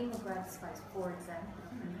talent. So in the grad space, for example,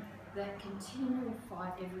 that continual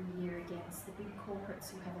fight every year against the big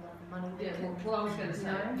corporates who have a lot of money. Yeah, well, I was going to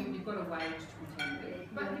say, No. you've got a wage to contend with.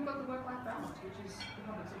 But you've got the work-life balance, which is, the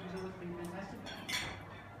public sector's always been fantastic.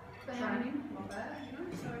 But Training, not bad, you know,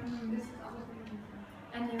 so this is other things.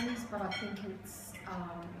 And there is, but I think it's,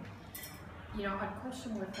 you know, I'd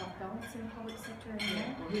question work-life balance in the public sector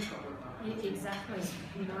anymore. Well, he's got work-life balance. Yeah, exactly.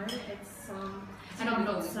 You know, it's And I'm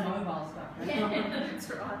not all this mobile stuff. That's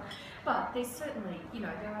right. But there's certainly, you know,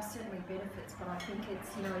 there are certainly benefits, but I think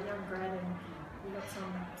it's, you know, a young grad and we've got some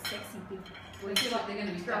sexy big They feel like they're going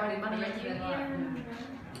to be throwing stuck money in at the you. rest of their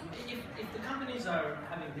life. If the companies are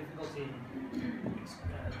having difficulty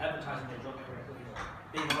advertising their job correctly,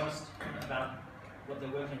 being honest about what their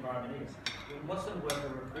working environment is, what sort of work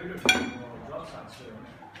are recruiters doing or job sites doing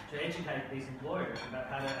to educate these employers about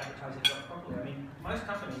how to advertise their job properly? I mean, most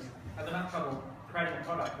companies have enough trouble creating a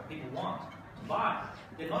product that people want to buy.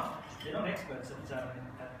 They're not experts at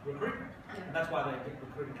recruitment, and that's why they get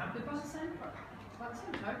recruiting companies. But by the same product, by the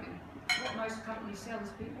same token, what most companies sell is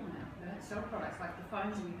people now. They don't sell products like the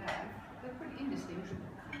phones we have. They're pretty indistinguishable.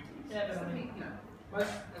 Yeah, but I mean, you know,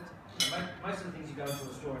 most of the things you go into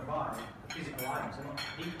a store and buy are physical items. They're not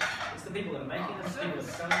people. It's the people that are making them, the people that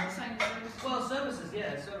are selling them. same service. Well, services,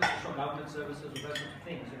 yeah, services from government services, or those sorts of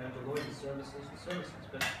things. You know, Deloitte services or services,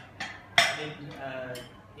 but I mean,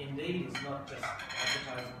 Indeed is not just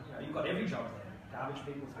advertising. You know, you've got every job there. Garbage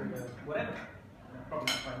people through the whatever. You know, probably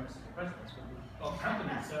not prime ministers or presidents, but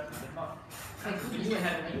companies certainly, but not. You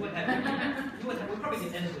would have. We'd probably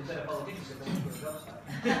get ended with better politicians if they went to a job site.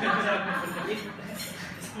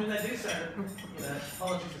 I mean, they do say that, you know,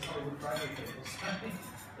 politics is Hollywood for ugly people. So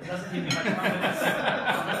it doesn't give you much confidence. It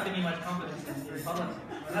doesn't give you much confidence in politics.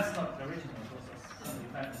 Well, that's not original, of course. That's something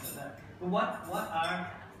famous like that. But what are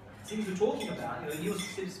things we're talking about? You know, you were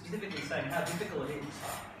specifically saying how difficult it is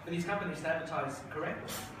for these companies to advertise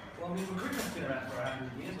correctly. Well, I mean, recruitment's been around for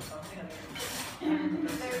 100 years or something. I mean,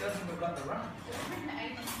 it doesn't have got the run. The recruitment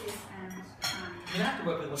agencies and You have to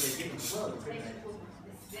work with what they're given as well. this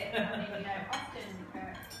is it. I mean, you know, often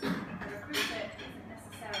the recruiter isn't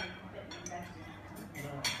necessarily completely invested in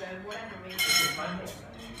it. So whatever reason,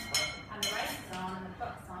 and the race is on and the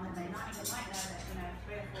clock's on, and they might know that, you know,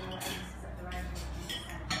 3 or 4 agencies at the road.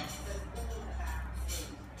 So it's all about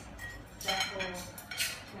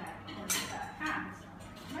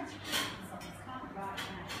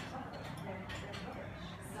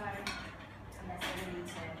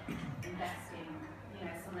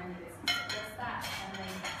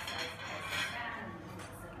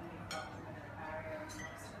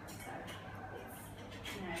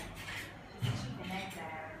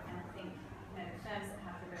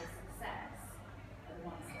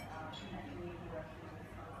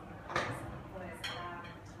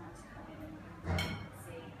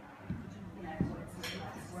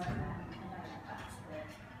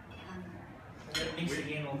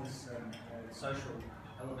social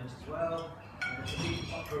element as well. And it's a big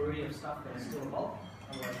potpourri of stuff that's still evolving.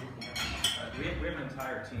 Otherwise, we wouldn't have we have an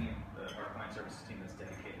entire team, our client services team, that's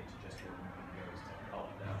dedicated to just working with employees to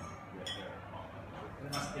help them with their online.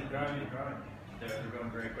 It must be growing and growing. They're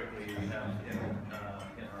growing very quickly. We have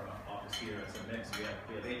in our office here, it's a mix. We have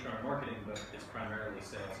HR and marketing, but it's primarily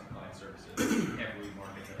sales and client services. Every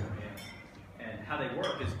market that we're in, and how they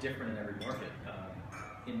work is different in every market.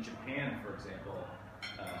 In Japan, for example,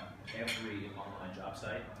 every online job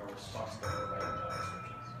site are responsible for writing job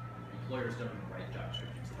descriptions. Employers don't even write job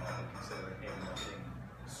descriptions at all. They consider it a marketing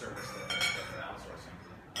service that they're outsourcing.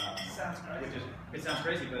 Sounds crazy. It sounds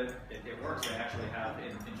crazy, but it works. They actually have,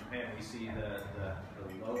 in Japan, we see the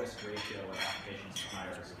lowest ratio of applications to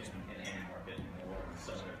hires in any market in the world.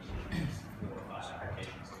 Some of their positions 4 or 5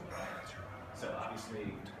 applications to a hire. So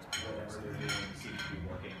obviously, whatever they're doing seems to be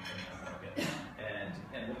working in that market.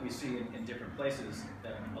 And what we see in different places,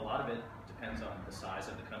 a lot of it depends on the size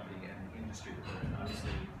of the company and the industry that they're in.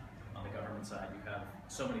 Obviously, on the government side, you have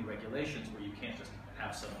so many regulations where you can't just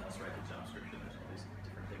have someone else write the job description. There's all these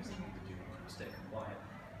different things that you need to do to stay compliant.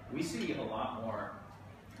 We see a lot more,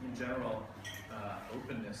 in general,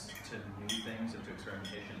 openness to new things and to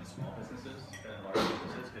experimentation in small businesses than large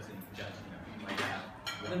businesses, because in general, you might have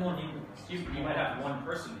you might have one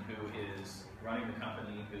person who is running the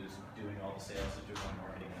company, who's doing all the sales, who's doing all the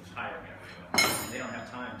marketing, and who's hiring everyone. And they don't have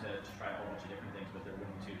time to try a whole bunch of different things, but they're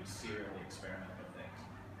willing to serially experiment with things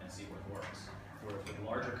and see what works. Whereas with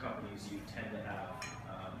larger companies, you tend to have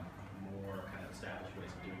more kind of established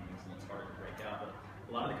ways of doing things, and it's harder to break out. But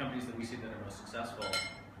a lot of the companies that we see that are most successful,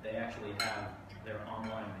 they actually have their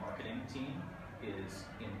online marketing team is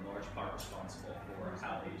in large part responsible for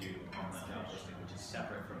how they do online job posting, which is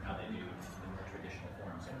separate from how they do the more traditional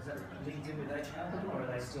forms. And is that linked in with HR, or are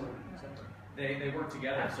they still separate? They work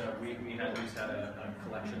together. So we just had a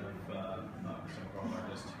collection of some of our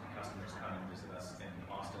largest customers come and visit us in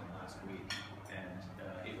Austin last week, and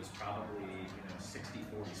it was probably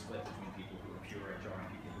 60-40 split between people who are pure HR and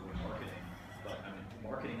people who are marketing. But I mean,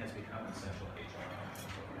 marketing has become an essential HR function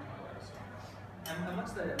for employers. And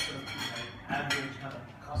what's the sort of average kind of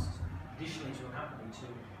cost additionally to a company to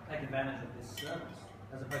take advantage of this service,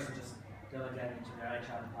 as opposed to just delegating to their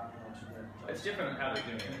HR department or to their job? It's different on how they're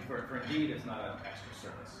doing it. For Indeed, it's not an extra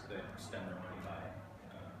service. They spend their money by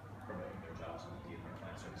promoting their jobs, and Indeed, their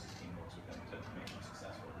client services team works with them to make them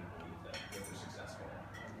successful. We believe that if they're successful.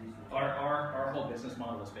 Our whole business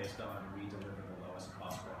model is based on we deliver the lowest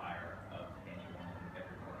cost per hire of anyone in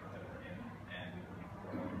every market that we're in, and we believe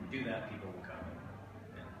when we do that, people will come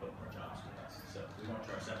and put more jobs with us. So we don't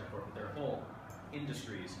charge separate for it, but their whole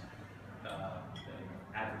industries,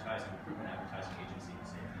 recruitment advertising agencies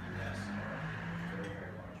in the US are a very,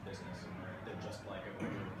 very large business, and they're just like a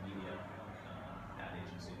regular media ad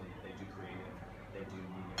agency. They do creative, they do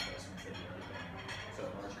media placements, they do everything. So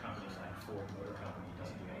a large company like Ford Motor Company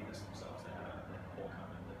doesn't do any of this themselves. They have a whole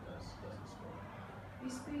company that does this for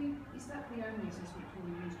them. Is that the only system that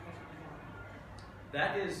we use possibly?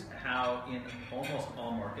 That is how, in almost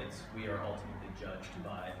all markets, we are ultimately judged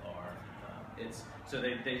by our.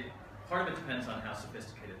 Part of it depends on how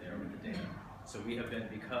sophisticated they are with the data. So we have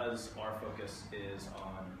been, because our focus is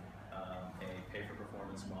on a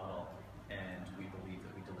pay-for-performance model, and we believe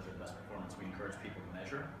that we deliver the best performance, we encourage people to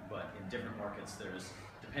measure. But in different markets,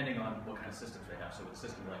 depending on what kind of systems they have. So with a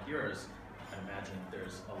system like yours, I imagine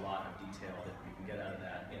there's a lot of detail that you can get out of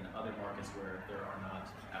that. In other markets where there are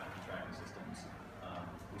not applicant tracking systems,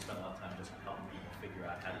 we spend a lot of time just helping people figure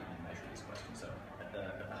out how to even measure these questions. So at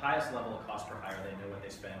the highest level of cost per hire, they know what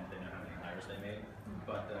they spend, they know how many hires they made.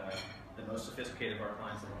 But the most sophisticated of our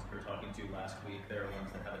clients, the ones we were talking to last week, they're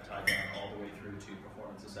ones that have it tied down all the way through to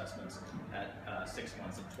performance assessments at 6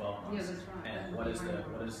 months and 12 months. Yeah, that's right. And what is the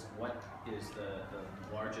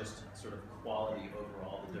largest sort of quality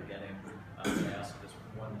overall that they're getting? They asked this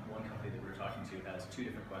one company that we were talking to has 2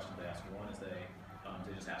 different questions they ask. One is they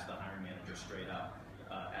just ask the hiring manager straight up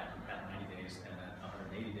at 90 days and at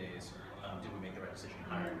 180 days, did we make the right decision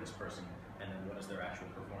hiring this person? And then what is their actual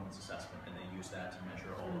performance assessment? And they use that to measure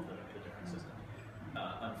all of the different systems.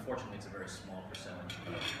 Unfortunately, it's a very small percentage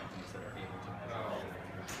of companies that are able to measure all the way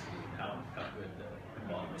through how good the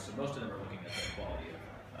quality is. So most of them are looking at the quality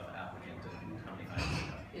of applicant and how many hires they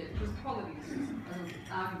have. Yeah, because quality is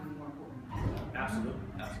arguably more important. Absolutely.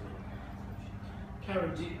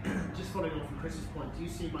 Karen, just following on from Chris's point, do you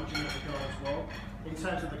see much in that regard as well? In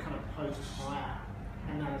terms of the kind of post-hire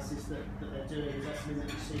analysis that they're doing, is that something that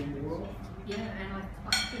you're seeing more of? Yeah, and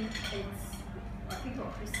I think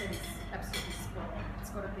what Chris said is absolutely spot on.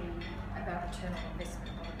 It's got to be about return on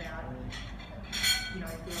investment, not about,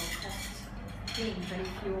 the cost thing. But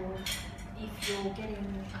if you're getting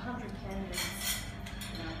 100 candidates,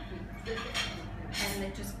 and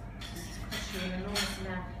it just costs you an enormous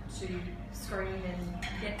amount to screen and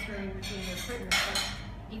get through in recruitment, but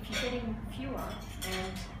if you're getting fewer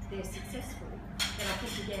and they're successful, then I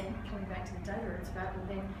think again, coming back to the data, it's about, well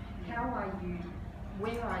then, how are you,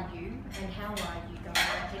 where are you, and how are you going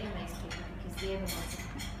about getting these people, because they're the ones that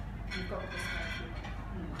you've got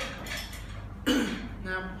this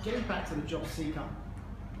Now, getting back to the job seeker,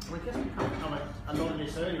 I guess we covered a lot of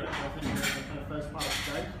this earlier, actually, I think in the kind of first part of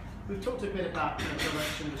today. We've talked a bit about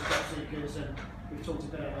directionless job seekers, and we've talked a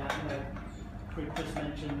bit about, Chris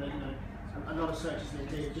mentioned that, a lot of searches in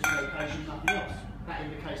Indeed, just location, nothing else. That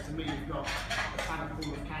indicates to me you've got a talent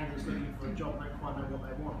pool of candidates looking for a job, don't quite know what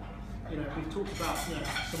they want. We've talked about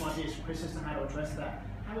some ideas from Chris as to how to address that.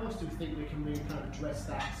 How else do we think we can really kind of address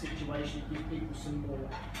that situation, give people some more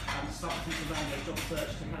substance around their job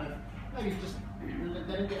search to kind of maybe just let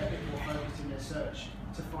them get a bit more focused in their search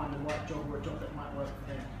to find the right job or a job that might work for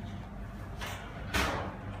them?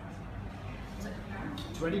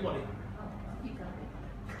 To anybody. You got it.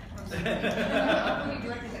 I thought you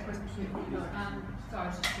directed that question to you. Sorry, I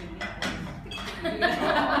was just doing that.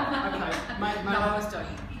 Okay, No, I was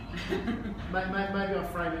joking. Maybe I'll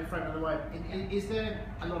frame it another way. Is there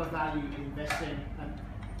a lot of value in investing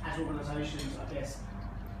as organisations, I guess,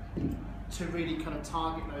 to really kind of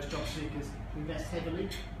target those job seekers, invest heavily,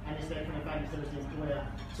 and is there kind of value to them as the employer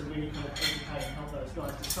to really kind of educate and help those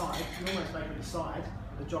guys decide? You almost make them decide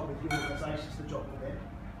the job with your organisation is the job with them.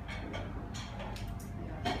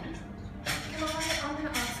 I'm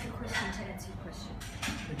going to ask a question to answer your question.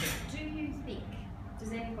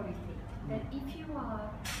 Does anybody think that if you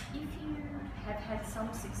have had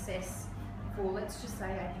some success for, let's just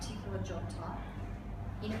say, a particular job type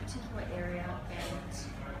in a particular area, and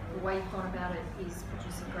the way you've gone about it is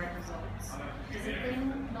producing great results, does it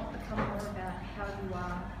then not become more about how you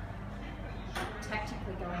are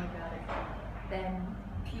tactically going about it than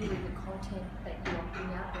purely the content that you are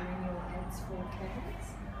putting out there in your ads for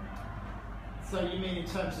candidates? So you mean in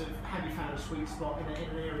terms of have you found a sweet spot in an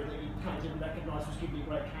area that you kind of didn't recognise was giving you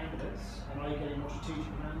great candidates, and are you getting more strategic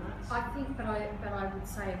around that? I think, but I would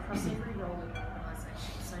say across every role in an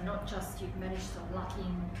organisation. So not just you've managed to luck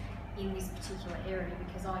in this particular area,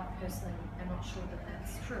 because I personally am not sure that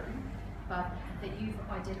that's true, but that you've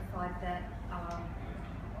identified that I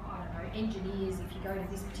don't know, engineers, if you go to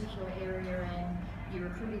this particular area and you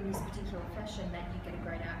recruit in this particular fashion, that you get a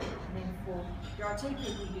great outcome. And then for your IT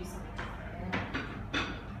people, you do something different.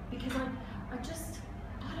 Because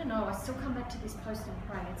I don't know, I still come back to this post and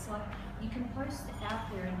pray. It's like you can post out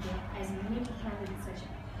there and get as many candidates as you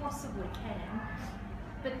possibly can,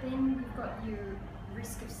 but then you've got your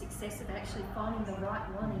risk of success of actually finding the right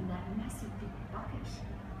one in that massive big bucket.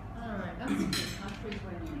 I don't know. That's the countries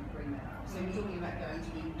when you bring that up. So you're talking about going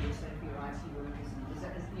to India, so for your IT workers,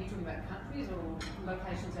 are you talking about countries or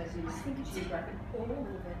locations as in I think it's geographic? all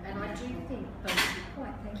of it, and I do think, though, to your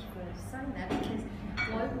point, thank you for saying that, because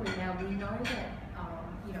globally now we know that,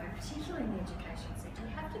 particularly in the education sector,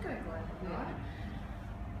 you have to go global, right?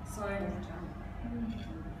 So,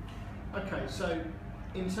 Okay, so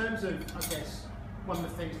in terms of, I guess, one of the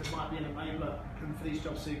things that might be an enabler for these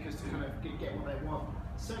job seekers to kind of get what they want,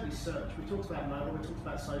 certainly search. We talked about mobile, we talked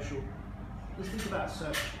about social. Let's think about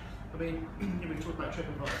search. I mean, we talked about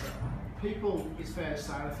TripAdvisor. People, it's fair to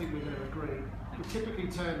say, I think we're going to agree, we typically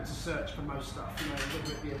turn to search for most stuff,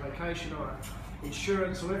 whether it be a vacation or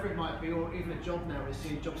insurance or whatever it might be, or even a job now. We're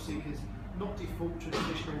seeing job seekers not default to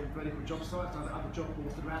traditional vertical job sites, other job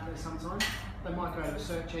boards that are out there sometimes. They might go to a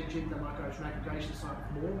search engine, they might go to an aggregation site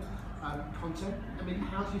for more content. I mean,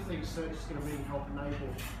 how do you think search is going to really help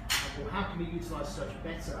enable, or how can we utilise search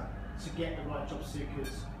better to get the right job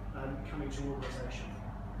seekers coming to your organisation?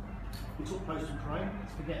 We talk post and pray,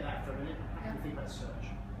 let's forget that for a minute. How do you think about search?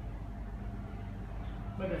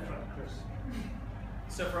 Maybe I'll try it, Chris.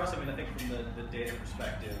 So for us, I think from the data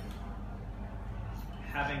perspective,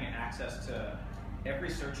 having access to every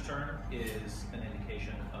search term is an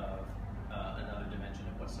indication of another dimension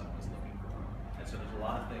of what someone is looking for. And so there's a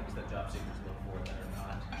lot of things that job seekers look for that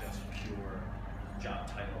are not just pure job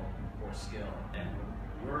title or skill. And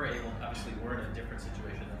we're able, obviously we're in a different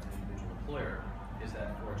situation than an individual employer, is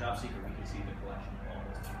that for a job seeker we can see the collection of all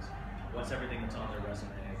those things. What's everything that's on their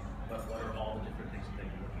resume, but what are all the different things that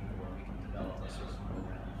they're looking for, and we can develop a sort of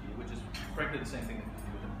program view, which is frankly the same thing that we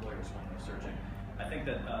do with employers when they're searching. I think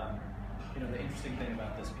that the interesting thing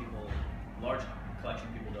about this, large collection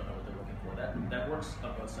of people don't know what they're looking for. That works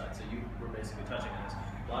on both sides. So you were basically touching on this.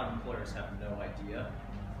 A lot of employers have no idea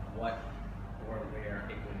what or where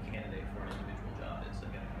a good candidate for an individual job is.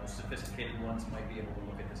 Again, the most sophisticated ones might be able to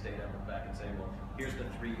look at this data, look back and say, well, here's the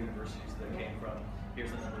 3 universities that it came from,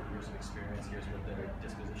 here's the number of years of experience, here's what their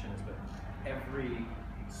disposition is. But every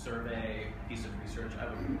survey, piece of research, I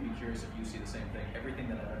would be curious if you see the same thing. Everything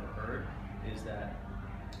that I've ever heard is that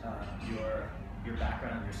your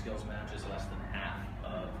background and your skills match is less than half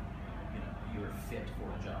of your fit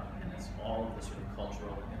for a job, and it's all of the sort of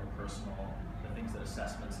cultural and interpersonal, the things that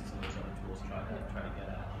assessments and some of those other tools try to get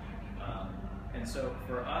at. And so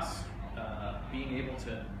for us, being able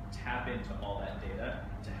to tap into all that data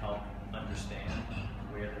to help understand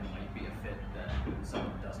where there might be a fit that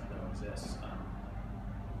someone doesn't know exists.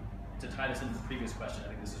 To tie this into the previous question, I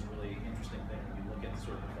think this is a really interesting thing when you look at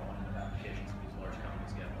sort of the volume of applications that these large companies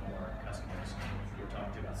get more customers. We were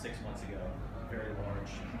talking to about 6 months ago, a very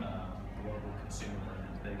large global consumer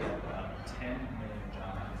brand. They get about 10 million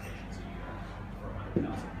job applications a year for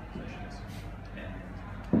 100,000 positions.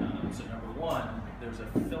 And so number one, there's a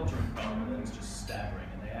filtering problem that is just staggering,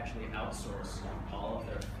 and they actually outsource all of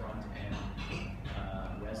their front-end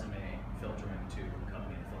resume filtering to a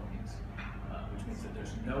company in the Philippines, which means that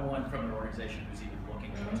there's no one from their organization who's even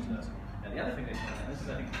looking at most of those. And the other thing they point out, and this is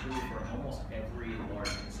I think true for almost every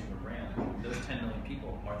large consumer brand, those 10 million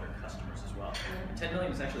people are their customers as well. And 10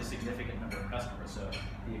 million is actually a significant number of customers, so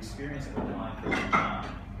the experience of applying for a job,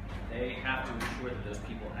 they have to ensure that those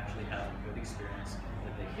people actually have a good experience,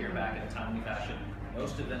 that they hear back in a timely fashion.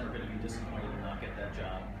 Most of them are going to be disappointed and not get that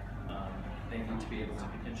job. They need to be able to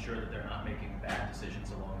ensure that they're not making bad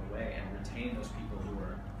decisions along the way and retain those people who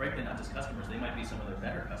are, frankly, not just customers, they might be some of their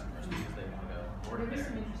better customers because they want to go work there. There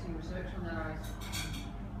is some interesting research on that. I was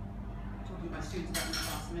talking to my students about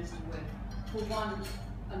this last semester where, for one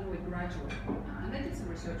annoyed graduate, and they did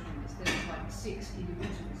some research on this, there was like 6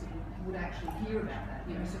 individuals that would actually hear about that.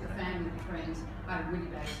 So the family, the friends, I had a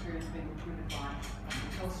really bad experience being recruited by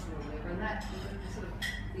Telstra or whatever, and that sort of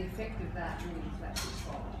the effect of that really is that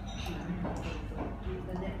sixfold.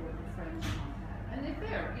 The network of friends you might have, and if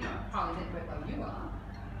they're highly networked like you are,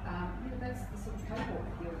 that's the sort of cohort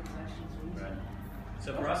that the organisations are using. Right.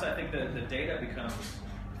 So for us, I think the data becomes,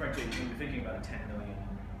 frankly, when you're thinking about a 10 million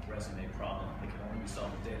resume problem, it can only be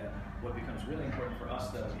solved with data. What becomes really important for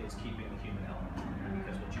us, though, is keeping the human element in there,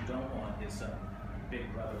 because what you don't want is some big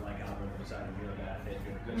brother-like algorithm deciding you're a bad fit,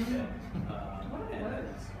 you're a good fit. What are the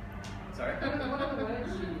words? Sorry? What are the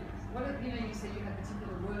words you use? You said you had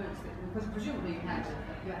particular words that, because presumably you had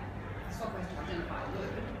software to identify a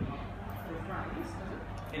word or a phrase, does it?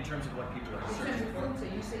 In terms of what people are In searching terms of for?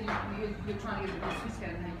 filter, you said you're trying to get a bit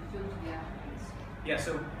sophisticated in how you filter the applicants. Yeah,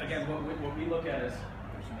 so again, what we look at is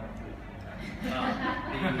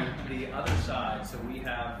the other side. So we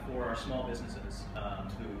have, for our small businesses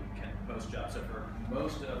who can post jobs, so for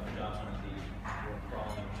most of the jobs on Indeed, we're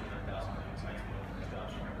crawling 200,000 websites for those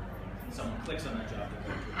jobs. Someone clicks on that job, they're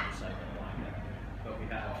going to a site and applying it. But we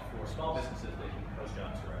have, for small businesses, they can post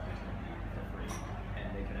jobs directly to Indeed for free,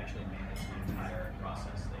 and they can actually manage the entire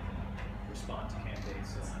process. They can respond to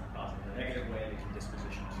candidates in a positive or negative way. They can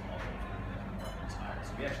disposition them all the way through the market's hire.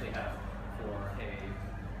 So we actually have, for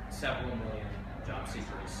several million job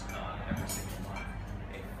seekers every single month,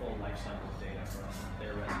 a full life cycle of data from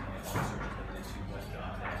their resume, all the searches that they did to what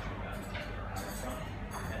jobs they actually got and what they're hiring from.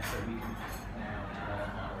 And so we can now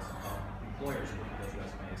develop models of how employers look at those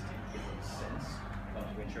resumes to give them a sense of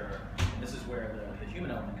which are, and this is where the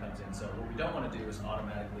human element comes in. So what we don't want to do is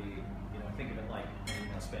automatically, think of it like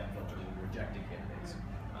a spam filter with rejected candidates.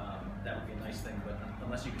 That would be a nice thing, but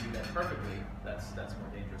unless you can do that perfectly, that's more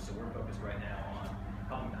dangerous. So we're focused right now on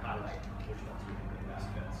helping to highlight which ones we think are the best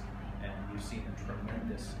fits. And we've seen a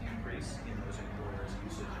tremendous increase in those employers'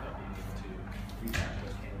 usage of being able to reach out to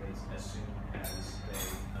those candidates as soon as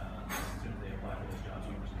they apply for those jobs,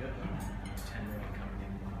 which is good. 10 million coming in,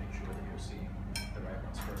 you want to make sure that you're seeing the right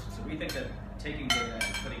ones first. So we think that taking data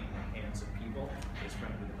and putting it in the hands of people is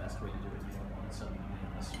frankly the best way to do it. You don't want some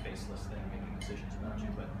meaningless, faceless thing making decisions about you,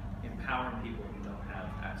 but empowering people who don't have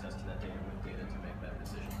access to that data with data to make better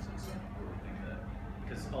decisions is where we think that,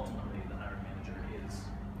 because ultimately the hiring manager is,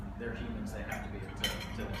 they're humans, they have to be able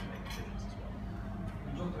to make decisions as well.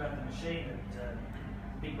 You talked about the machine, that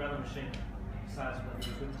Big Brother machine decides whether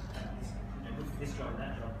you're good for this job and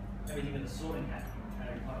that job. Maybe even the sorting hat from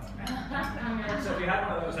Harry Potter. So if you had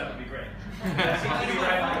one of those, that would be great. That seems to be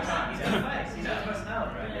right all the time. He's got a face, he's got a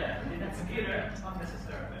personality, right? Yeah. That's a computer, not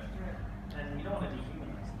necessarily. And you don't want to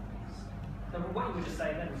dehumanize things. So what you were just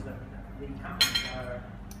saying then was that the companies are,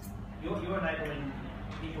 you're enabling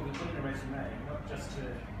people who put in a resume, not just to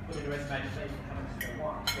put in a resume to say the companies they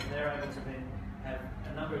want, but they're able to then have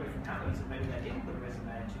a number of different companies that maybe they didn't put a resume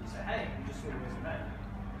to say, hey, you just put a resume.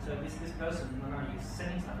 So this person, when I use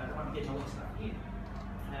sending stuff out, I'm getting all the stuff in.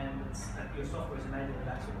 And it's, your software is enabled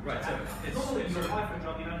that sort of Right, so it's normally you apply for a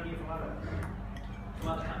job, you don't hear from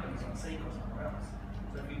other companies on Seek or somewhere else.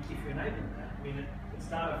 So if you enable that, I mean, it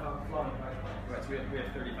started flowing both ways. Right, so we have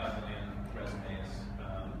 35 million resumes,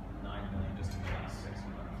 9 million just in the last 6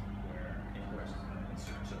 months, where employers can come in and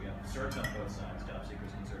search. So we have search on both sides. Job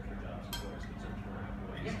seekers can search for jobs, employers can search for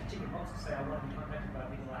employees. You have to tick a box to say I want to be contacted by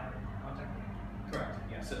people I haven't contacted. Correct.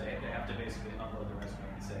 Yeah. So they have to basically upload the resume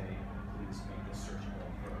and say, please make this searchable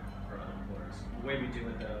for other employers. The way we do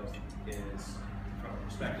it though is from the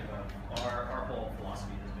perspective of our whole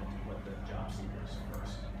philosophy has been to put the job seekers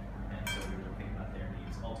first, and so we really think about their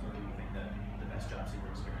needs. Ultimately, we think that the best job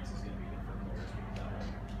seeker experience is going to be good for employers because that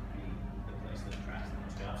will be the place that attracts the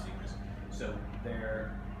most job seekers. So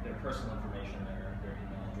their personal information, their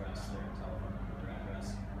email address, their telephone number, their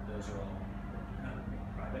address, those are all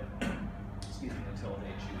private. Excuse me, until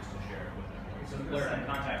they choose to share it with an employee. So the employer can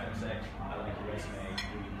contact them and say, I like your resume,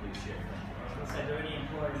 will you please share it? So do any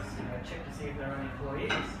employers check to see if they're own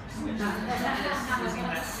employees? Using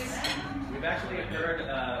that system. We've actually heard,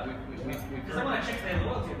 Because I want to check their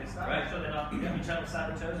loyalty of this stuff. Right. Make sure they're not internal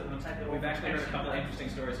saboteurs and they'll take their we've actually heard a couple of interesting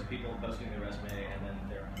stories of people posting their resume and then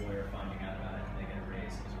their employer finding out about it and they get a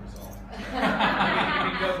raise as a result. we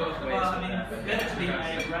can go both ways. Well, I mean, better to be a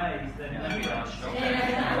raise than a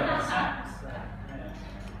SaaS.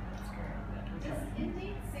 Does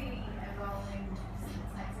Indeed see evolving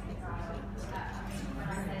syntaxic dialogue? I mean, when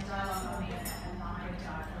I say dialogue, I mean a live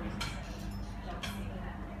dialogue, job seeker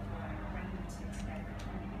and bringing the two together.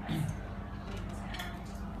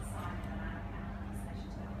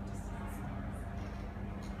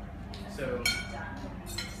 So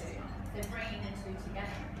they're bringing the two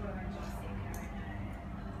together. We're a job seeker and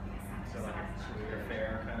so we're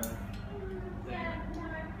fair kind of thing. yeah, no.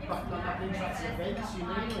 Like interactive events, you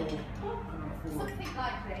mean, or Something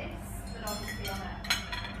like this, but obviously on a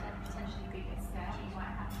potentially bigger scale. You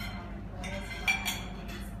might have employers, you might have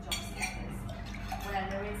these job seekers, where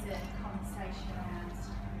there is a conversation around,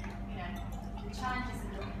 the challenges of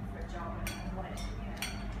looking for a job and what it,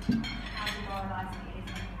 how demoralising it is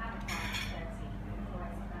when you have applied to 30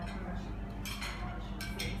 employers about who actually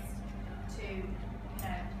exist, to,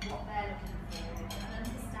 what they're looking for, and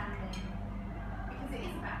understanding, because it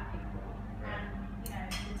is about people, and,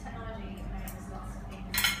 the technology enables lots of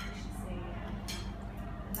things, efficiency and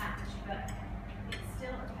match, but it's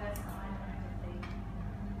still a person at either end of the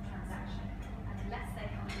transaction, and unless they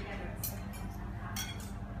come together at some point and have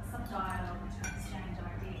some dialogue to exchange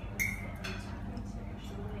ideas that you tap into,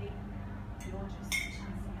 surely you're just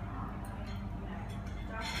chancing your arm.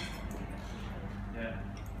 Yeah.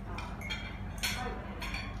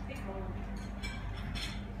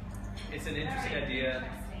 It's an interesting idea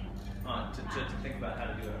to think about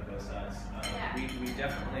how to do it on both sides. We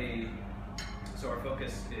definitely, so our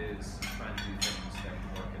focus is trying to do things that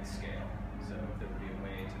work at scale. So if there would be a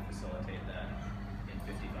way to facilitate that in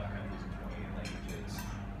 55 countries and 28 languages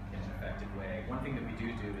in an effective way. One thing that we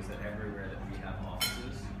do is that everywhere that we have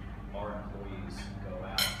offices, our employees go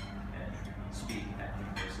out and speak at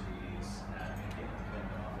universities, at the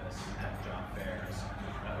employment office, at job fairs.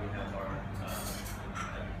 We have our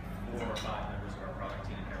 4 or 5 members of our product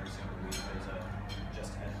team every single week. There's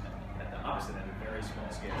just at the opposite end, a very small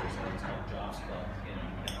scale, there's what's called Jobs Club in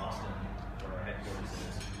Austin, where our headquarters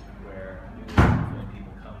is, where newly employed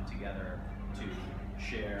people come together to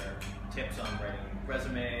share tips on writing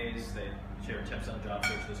resumes, they share tips on job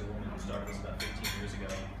search. There's a woman who started this about 15 years ago,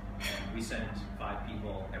 and we send 5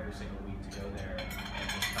 people every single week to go there and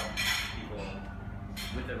just help people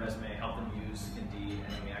with their resume, help them use Indeed,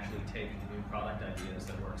 and then we actually take new product ideas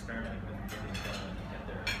that we're experimenting with in front and get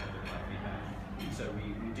their live feedback. So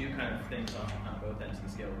we do kind of things on both ends of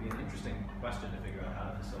the scale. It would be an interesting question to figure out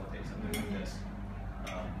how to facilitate something like this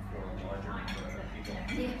for a larger number of people.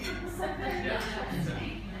 Yeah.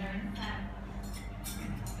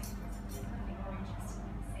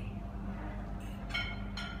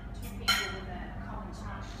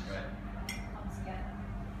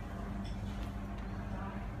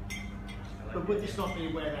 But would this not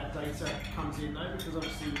be where that data comes in though? Because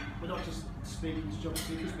obviously we're not just speaking to job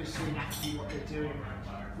seekers, we're seeing actually what they're doing,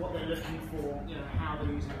 what they're looking for, how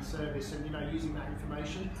they're using the service, and using that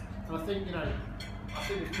information. And I think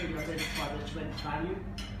we've clearly identified the tremendous value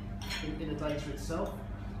in the data itself.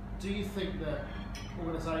 Do you think that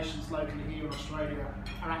organisations locally here in Australia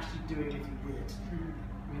are actually doing anything with it?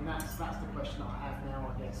 I mean, that's the question I have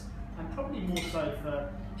now, I guess. And probably more so for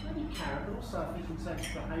maybe Karen, but also I think in terms of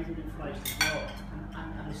behavioural information as well,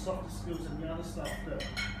 and the softer skills and the other stuff that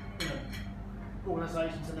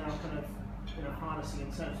organisations are now kind of harnessing in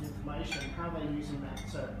terms of information, how are they using that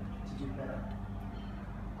to do better?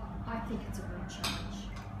 I think it's a real challenge,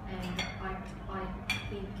 and I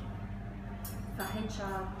think for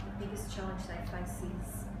HR, the biggest challenge they face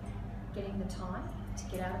is getting the time to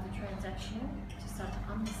get out of the transactional, to start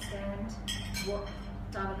to understand what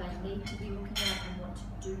data they need to be looking at and what to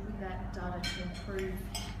do with that data to improve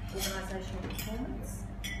organisational performance,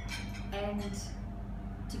 and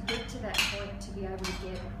to get to that point to be able to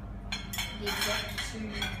get the exec to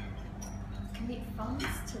commit funds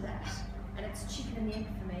to that. And it's chicken and the egg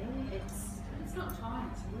for me. It's not time,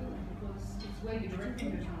 it's will, because it's where you're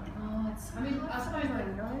directing your time. Oh, it's I mean, I suppose I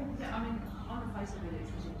don't know. Yeah, I mean, on the face of it,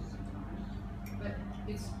 it's resources and time, but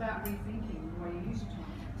it's about rethinking the way you use your time.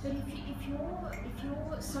 But if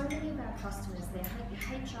you're so many of our customers, their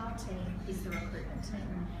HR team is the recruitment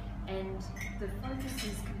team, and the focus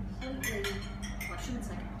is completely, well, I shouldn't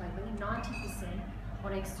say completely, 90%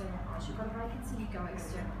 on external hires. You've got a vacancy, you go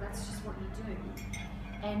external. That's just what you do.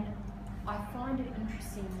 And I find it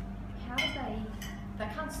interesting how they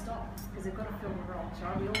can't stop because they've got to fill the roles,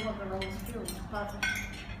 right? We all want the roles filled, but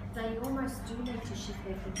they almost do need to shift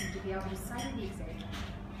their thinking to be able to say to the exec,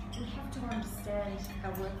 we have to understand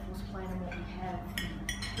our workforce plan and what we have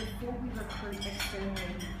before we recruit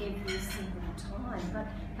externally every single time. But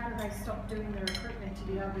how do they stop doing the recruitment to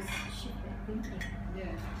be able to shift their thinking?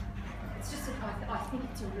 Yeah. It's just, I think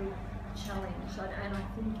it's a real challenge, and I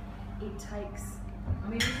think it takes. I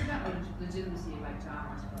mean, it's about the legitimacy of HR,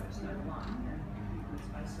 I suppose, number one, and let's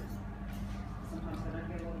face it, sometimes they don't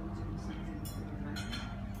get a lot of legitimacy in organisations.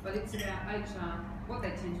 But it's about HR, what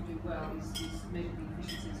they tend to do well is measure the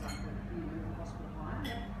efficiencies like the cost per hire.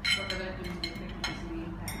 What they don't do is the effectiveness and the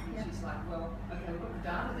impact, which is like, well, okay, we've got the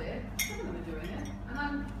data there, some of them are doing it, and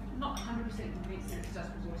I'm not 100% convinced that it's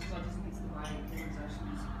just resources, I just think it's the way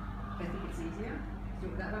organisations, they think it's easier to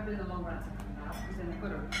do it that way, but in the long run it's a good enough, because then they've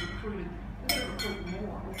got to recruit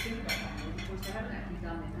more or think about that more, because they haven't actually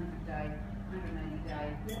done their 100-day,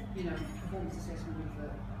 180-day, performance assessment of the,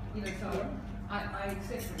 so I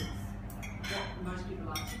accept that it's what most people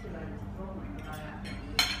articulate as a problem, but I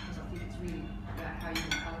actually, because I think it's really about how you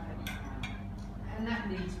can allocate your time. And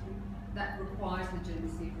that requires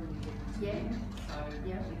legitimacy from the executive team. So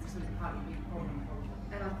it's sort of part of the big problem probably.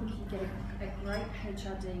 And I think you get a great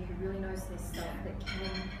HRD who really knows their stuff that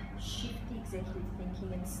can shift the executive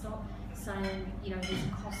thinking and stop saying, there's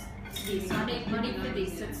a cost to this, I need money for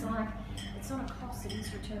this. It's like, it's not a cost, it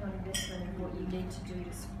is return on investment and what you need to do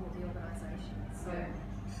to support the organisation. So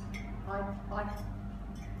I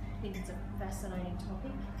think it's a fascinating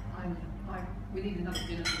topic. We need another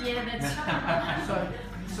dinner. Yeah, that's right.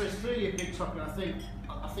 So it's really a big topic.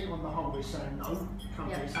 I think on the whole we're saying no.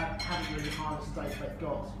 Companies haven't really harnessed the data they've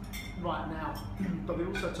got right now. But we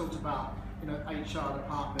also talked about HR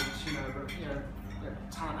departments,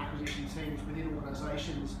 talent acquisition teams within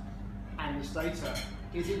organisations and this data.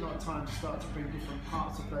 Is it not time to start to bring different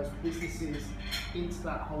parts of those businesses into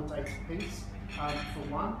that whole data piece? For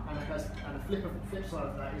one, and the flip side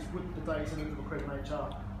of that is, would the data that the recruitment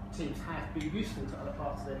HR teams have be useful to other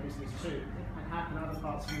parts of their business too? And how can other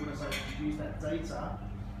parts of the organisation use that data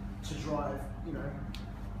to drive,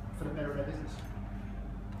 for the better of their business?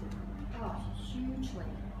 Oh, hugely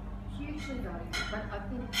valuable. But I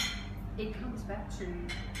think it comes back to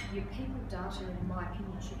your people data, in my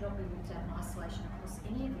opinion, should not be looked at in isolation across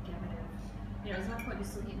any of the gamut of, there's no point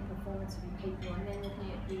just looking at the performance of your people and then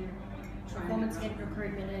looking at your performance and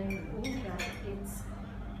recruitment and all of that.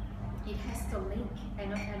 It has to link,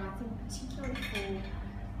 and I think particularly for,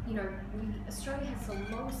 Australia has the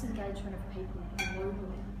lowest engagement of people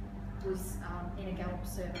globally, was in a Gallup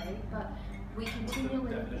survey, but we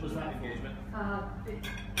continually. Was that engagement?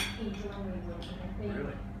 Enjoying working.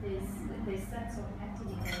 Really? There's that sort of active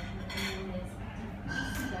engagement, and then there's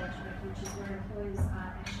active engagement, which is where employees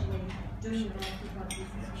are actually doing the right thing by the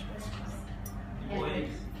business on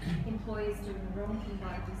purpose. Employees doing the wrong thing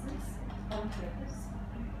by the business on purpose.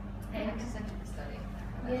 And I just entered the study.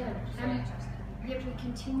 And yet we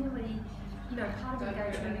continually, part of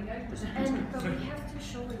engagement, but we have to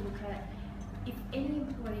surely look at, if any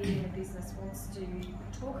employee in a business wants to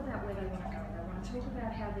talk about where they want to go, they want to talk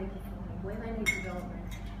about how they're performing, where they need development,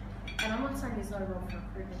 and I'm not saying there's no role for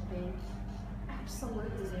recruitment there,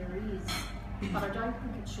 absolutely there is, but I don't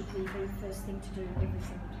think it should be the first thing to do every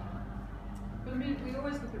single time. But I mean, we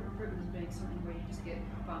always look at recruitment as being something where you just get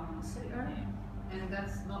a bum on the seat. And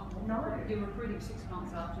that's not what you're recruiting 6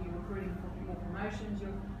 months after, you're recruiting for more promotions,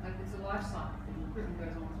 it's a life cycle thing. Recruitment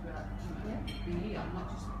goes on throughout the year,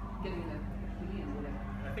 not just getting the year or whatever.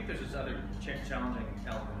 I think there's this other challenging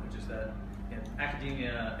element, which is that in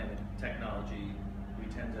academia and in technology, we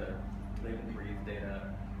tend to live and breathe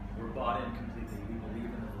data. We're bought in completely. We believe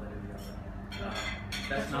in the validity of it.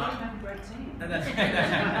 That's not. why you have a great team. And that's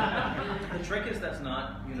the trick is that's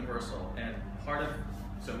not universal. And part of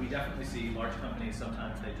so we definitely see large companies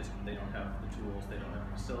sometimes they don't have the tools, they don't have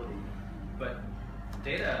the facility. But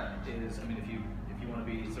data is, I mean, if you want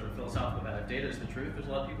to be sort of philosophical about it, data is the truth. There's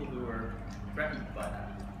a lot of people who are threatened by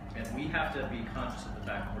that. And we have to be conscious of the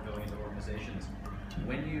fact when we're going into organizations.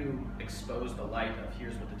 When you expose the light of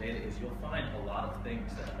here's what the data is, you'll find a lot of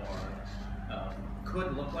things that are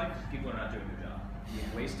could look like people are not doing their job.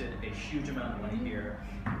 We've wasted a huge amount of money here.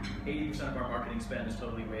 80% of our marketing spend is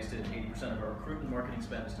totally wasted. 80% of our recruitment marketing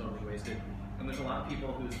spend is totally wasted. And there's a lot of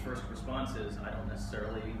people whose first response is, I don't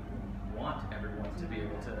necessarily want everyone to be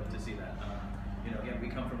able to see that. Again, we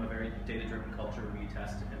come from a very data-driven culture. We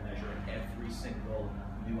test and measure every single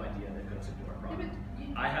new idea that goes into our product.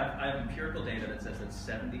 I have empirical data that says that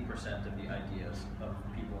 70% of the ideas of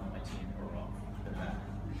people on my team are wrong. They're bad.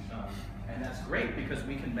 And that's great because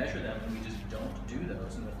we can measure them and we just don't do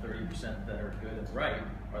those, and the 30% that are good and right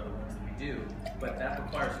are the ones that we do. But that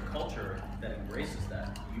requires a culture that embraces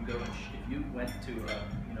that. You go if you went to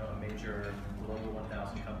a major global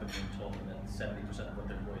 1,000 company and told them that 70% of what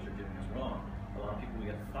their employees are doing is wrong, a lot of people will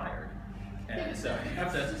get fired. And so you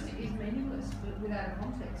have to. It's meaningless without a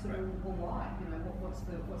context. Right. Or why? What's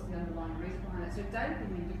the underlying reason behind it? So data can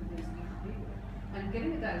mean different things to different people. And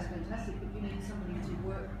getting the data is fantastic, but you need somebody to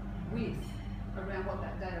work with around what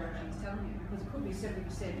that data actually is telling you. Because it could be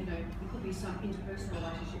 70%, it could be some interpersonal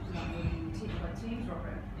relationships that aren't working in teams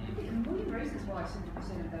operate. There could be a million reasons why 70%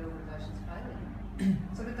 of that organisation is failing.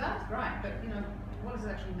 So the data's great, but what does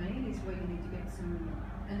it actually mean is where you need to get some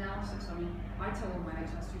analysis. I mean, I tell all my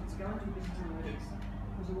HR students, go and do business analytics,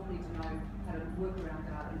 because you all need to know how to work around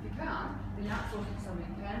data. And if you can't, then outsource it to somebody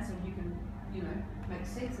who can, so you can, make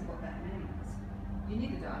sense of what that means. You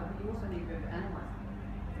need the data, but you also need to be able to analyse it.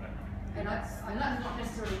 Right. And that's not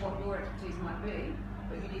necessarily what your expertise might be,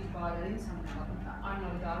 but you need to buy that in somehow. I'm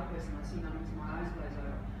not a data person, I see numbers in my eyes glaze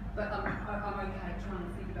over. But I'm okay trying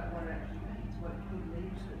to think about what it actually means, what it could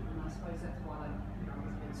lead to. And I suppose that's why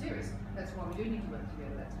it's been serious. That's why we do need to work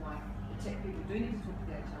together. That's why the tech people do need to talk to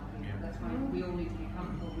the HR people. That's why we all need to be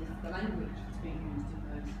comfortable with the language that's being used in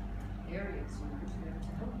those areas, to be able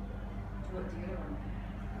to help to work together on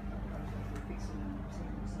fixing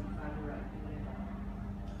some failure rate or whatever.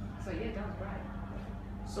 So yeah, that was great.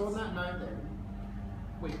 So on that note then,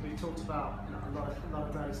 we talked about a lot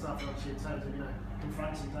of data stuff, and obviously in terms of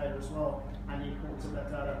confronting data as well, and the importance of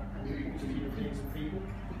that data and the importance of human beings and people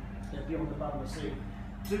beyond the bubble of sea.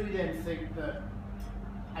 Do we then think that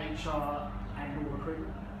HR and or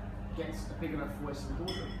recruitment gets a big enough voice in the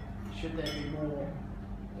boardroom? Should there be more?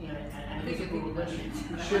 And is it broad question?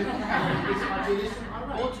 Should is it idealistic?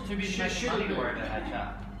 Or to be making money work at HR?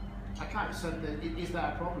 Okay, so is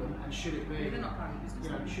that a problem, and should it be? They're not part of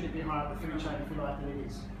business. Should it be higher up the food chain if you like than it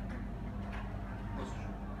is?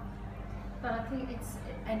 But I think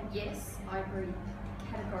and yes, I agree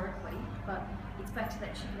categorically, but it's back to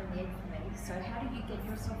that chicken and the egg for me. So how do you get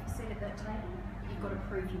yourself a seat at that table? You've got to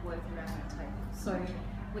prove your worth around that table. So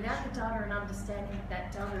without the data and understanding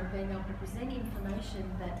that data and being able to present information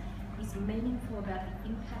that is meaningful about the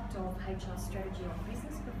impact of HR strategy on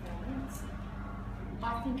business performance,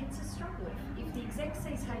 I think it's a struggle. If the exec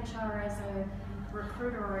sees HR as a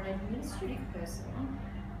recruiter or an administrative person,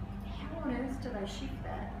 how on earth do they shift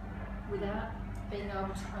that without being able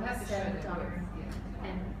to understand the data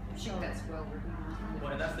and show that's well written.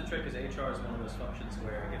 Well, and that's the trick, is HR is one of those functions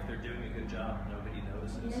where if they're doing a good job, nobody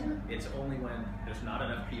notices. Yeah. It's only when there's not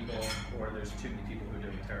enough people or there's too many people who are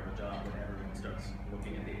doing a terrible job when everyone starts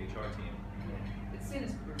looking at the HR team. It's seen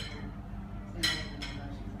as peripheral.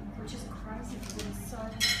 which is crazy because it's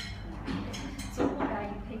all about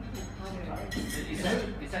 80 people.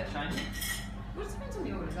 Is that changing? Well, it depends on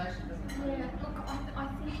the organisation, doesn't it? Yeah, look, I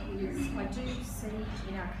think it is. I do see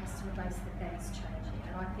in our customer base that is changing,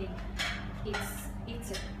 and I think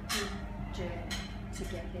it's a good journey to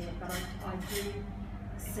get there. But I do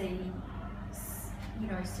see,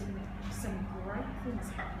 some great things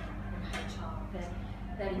happening in HR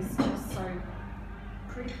that is just so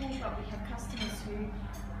critical. But we have customers who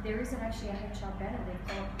there isn't actually a HR banner. They've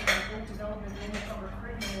got all development, and they've got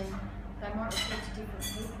recruitment, and they might report to different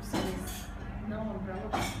people. So there's no umbrella.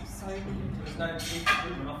 So there's no chief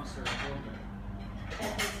recruitment officer at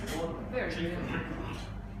Boardman. Very Chief good. recruitment.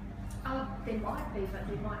 there might be, but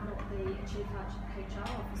there might not be a chief HR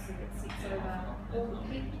officer that sits over all the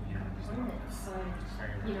people components. So,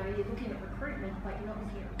 you're looking at recruitment, but you're not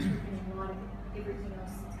looking at recruitment in light of everything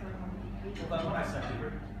else that's going on with your people. Although when I say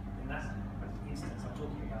different, in that instance, I'm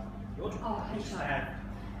talking about your job. Oh, which is to HR. have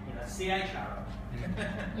CHRO.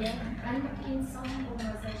 Yeah, and in some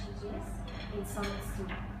organisations, yes. In some, it's still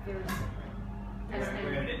very separate.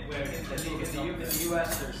 In the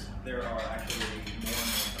US, there are actually more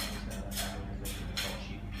and more companies now that have a position called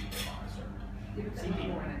Chief People Officer.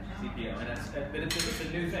 CPO, and it's a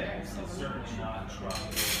new thing. It's certainly not across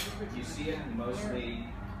the board. You see it mostly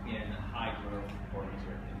in high growth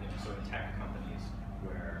organizations, so in tech companies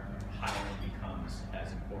where hiring becomes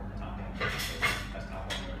as important as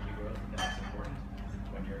top line revenue growth. That's important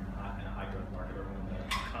when you're not in a high growth market or when the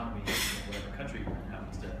economy, whatever country you're in,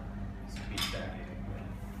 happens to be stagnating. When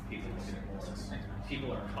people looking at more,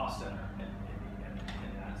 people are cost center in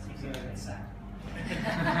that.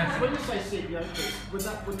 When you say CPO,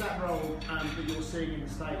 would that role that you're seeing in the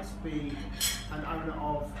States be an owner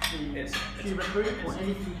of the human recruit or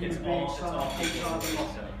anything you can be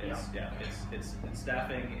it's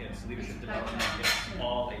staffing, it's leadership development, it's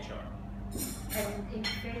all HR. And in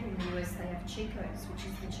the US, they have CHICOs, which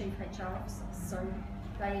is the Chief HR Officer. So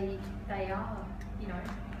they are, you know,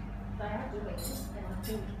 they are doing it,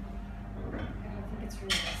 and I think it's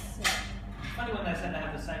really sad. Funny when they say they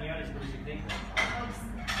have the same unit as good as you think,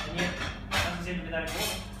 and yet it doesn't seem to be that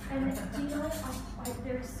important. And do you know,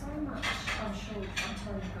 there is so much, I'm sure I'm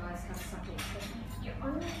telling you guys how to suck it, but you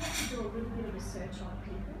only have to do a little bit of research on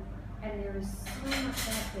people, and there is so much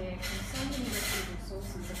out there from so many reputable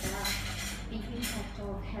sources about the impact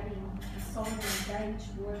of having a solid,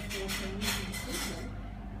 engaged workforce and using people.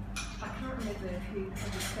 I can't remember who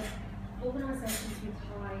published, but organisations with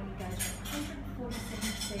high engagement,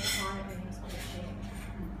 147% higher earnings per share.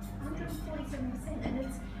 147%, and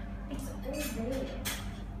it's all there.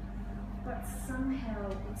 But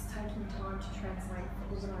somehow it's taking time to translate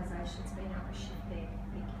for organisations being able to shift their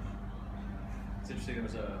thinking. It's interesting, there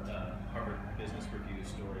was a Harvard Business Review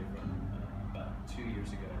story from about 2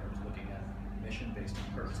 years ago where it was looking at mission-based and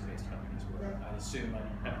purpose-based companies where I assume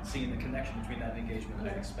I haven't seen the connection between that engagement and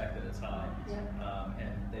I expected it's high.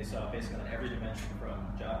 And they saw basically on every dimension from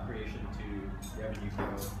job creation to revenue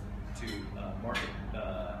growth to market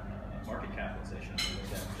capitalization. They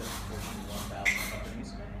looked at just Fortune 1000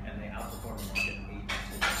 companies and they outperformed the market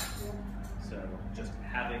 8%. So just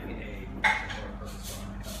having a mission or a purpose on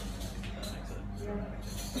the company, I think that makes a dramatic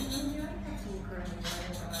difference. And you only have to look around in an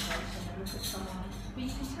organisation and look at someone, but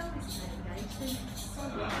you can tell this is engaged and so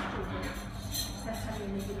that's having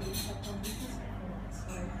a negative impact on business performance.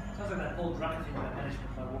 So sounds like that Paul Drucker thing about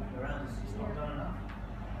management by walking around is not done enough.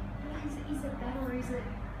 Is it that, or is it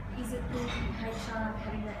the HR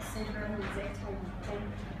having that seat around the exec table?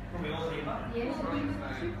 Probably all of the above. Yeah. Well,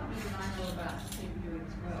 a few companies that I know about seem to do it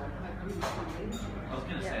as well. Have really strong leadership. I was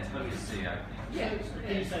going to say, it's got to be a CEO.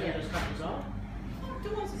 Can you say who those companies are?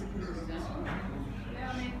 Deloitte is a good example. Yeah,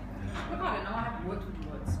 I mean, look, I don't know, I haven't worked with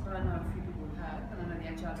Deloitte, but I know a few people who have, and I know the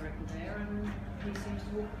HR director there, and he seems to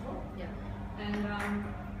walk the talk. Yeah. And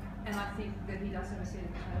I think that he does have a set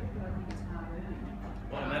of code, but I think it's hard earning.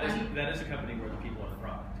 Well, and that is a company where the people are the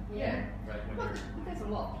product. Yeah. Right. When But there's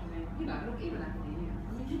a lot. I mean, you know, look, even academia.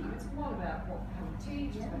 I mean, you know, it's a lot about how we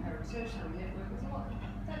teach, it's about how we research, how we network. There's a lot.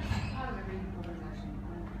 That's part of every organisation.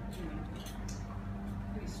 You know,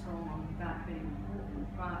 pretty strong on that being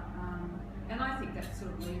important. But and I think that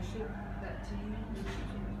sort of leadership, that team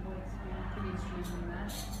leadership, was pretty instrumental in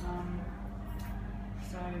that.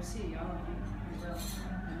 So CEO, I think, as well,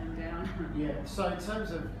 and then down. Yeah, so in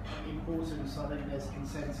terms of importance, I think there's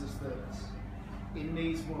consensus that it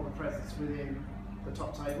needs more of a presence within the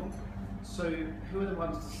top table. So who are the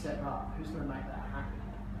ones to step up? Who's going to make that happen?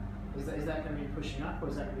 Is that going to be pushing up or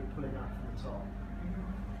is that going to be pulling up from the top?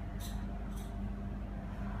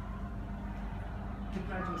 The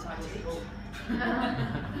graduates I teach.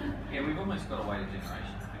 Yeah, we've almost got to wait a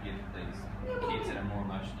generation to get these kids that are more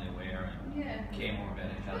emotionally aware and care more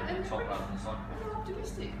about each other and top rather than the cycle. They're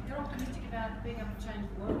optimistic. They're optimistic about being able to change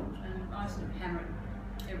the world. And I sort of hammer it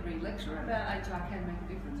every lecture about HR can make a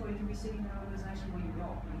difference, or you can be sitting in an organisation where you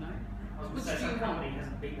rock, you know. I was going to say, some company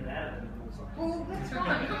hasn't beaten it out of them. Well, that's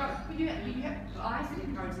fine. But I think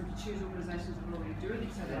encourage them to choose organisations that are already doing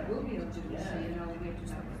it, so there will be a legitimacy and they'll be able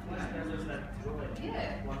to make it.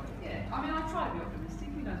 Yeah. I mean, I try to be optimistic.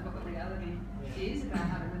 Who knows what the reality is about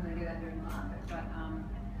how when they get out there in the market. But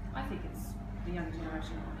I think it's the younger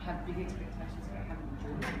generation have big expectations about having to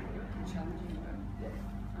do work and challenging work.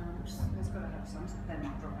 Which has got to have some. They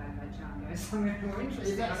might drop out of HR and go somewhere more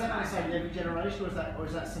interesting. Is that the same every generation, or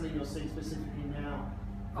is that something you're seeing specifically now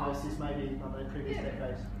versus maybe not in previous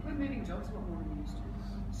decades? We're moving jobs a lot more than we used to.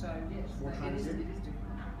 So yes, More it is different.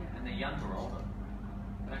 Yeah. And they're young or older?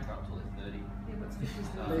 They don't grow up till they're 30. Yeah, what's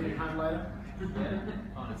 50s? Leaving home later. Yeah,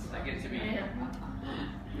 honestly, they get to be.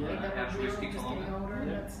 How should we stick along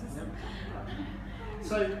it?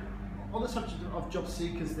 So, on the subject of job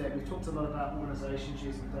seekers there, we've talked a lot about organisations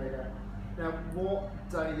using data. Now, what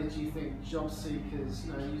data do you think job seekers,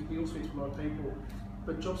 we all speak to a lot of people,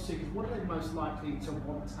 but job seekers, what are they most likely to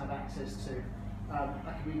want to have access to?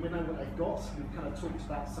 We know what they've got, we've kind of talked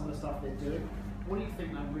about some of the stuff they're doing. What do you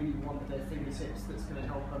think they really want at their fingertips that's going to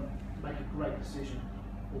help them make a great decision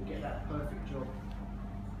or get that perfect job?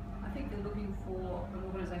 I think they're looking for an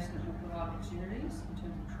organisation that will provide opportunities in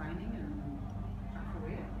terms of training and a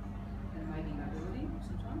career, and maybe mobility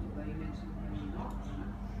sometimes, although you mentioned maybe not.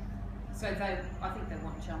 So I think they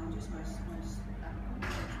want challenges, most applicants.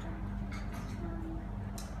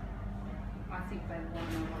 I think they want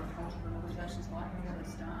to know what a culture of an organisation is like before they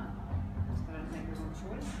start, because they don't make the wrong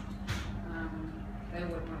choice. They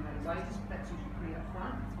work on their wages, but that's usually pretty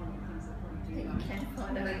upfront. It's one of the things they probably do. You can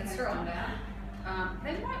find out. They can find out.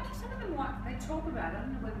 Some of them they talk about it. I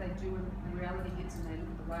don't know whether they do when the reality hits and they look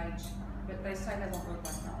at the wage, but they say they want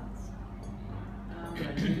work-life balance. Well, I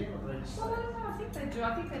don't know, I think they do.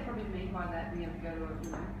 I think they probably mean by that being able to go to a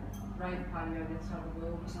rave party over the side of the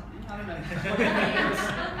world or something. I don't know what it means,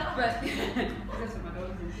 but that's what my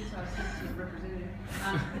daughter's into, so I was she's a representative.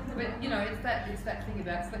 But it's that thing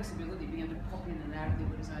about flexibility, being able to pop in and out of the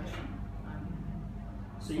organisation.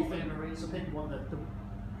 So you think people want the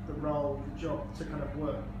role, the job to kind of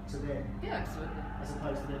work to them? Yeah, absolutely. As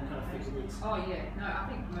opposed to them kind of thinking it's... Oh yeah, no, I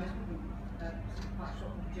think most people, quite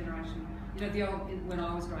short generation, the old, when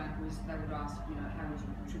I was growing up, they would ask, how would you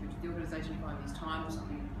contribute to the organisation in 5 years' time or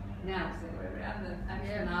something. Now it's the other way around.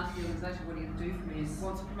 And ask the organisation, what are you going to do for me? Is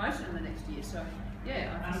wants a promotion in the next year. So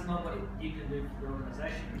yeah, that's not what you can do for the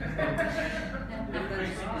organisation. Is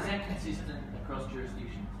that consistent across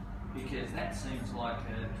jurisdictions? Because that seems like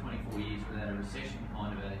 24 years without a recession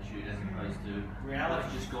kind of attitude, as opposed to what's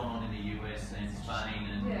just gone on in the US and Spain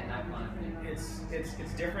and that kind of thing. It's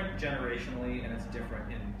different generationally, and it's different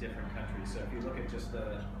in different countries. So if you look at just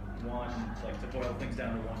the one, like to boil things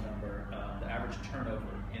down to one number, the average turnover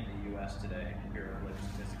in the US today, here are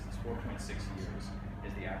statistics, is 4.6 years is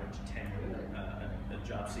the average tenure that a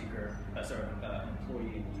job seeker,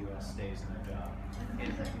 employee in the US stays in their job.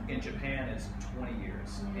 In Japan, it's 20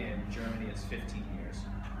 years. In Germany, it's 15 years.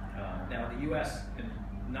 Now, in the US, and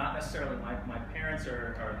not necessarily my parents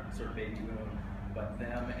are sort of baby boom, but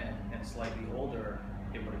them and slightly older,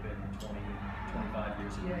 it would have been 20, 25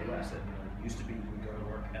 years in the US. It used to be we would go to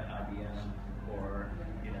work at IBM or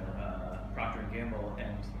Procter & Gamble,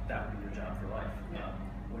 and that would be your job for life.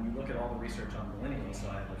 When you look at all the research on millennials, so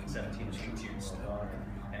I have like a 17 and 18-year-old daughter,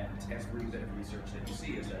 and every bit of research that you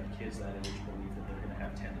see is that kids that age believe that they're going to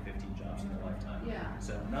have 10 to 15 jobs in their lifetime. Yeah.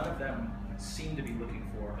 So none of them seem to be looking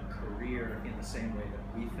for a career in the same way that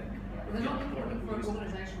we think. They're not looking for an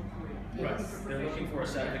organisational career. Right. They're looking for a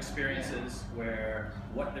set of experiences where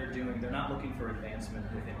what they're doing, they're not looking for advancement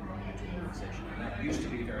within an individual organization. And that used to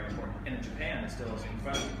be very important. And in Japan, it still is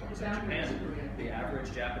incredibly important. So in Japan, the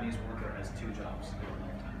average Japanese worker has 2 jobs in their lifetime.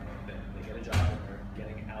 They get a job when they're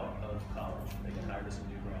getting out of college. They get hired as a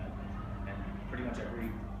new grad. And pretty much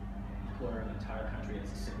every employer in the entire country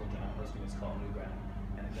has a single job posting. It's called new grad.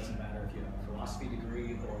 And it doesn't matter if you have a philosophy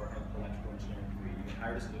degree or an electrical engineering degree. You get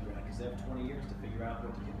hired as a new grad because they have 20 years to figure out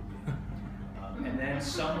what to do. And then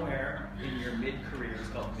somewhere in your mid-career, it's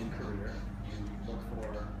called mid-career, you look for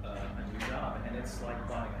a new job, and it's like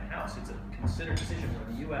buying a house. It's a considered decision. Where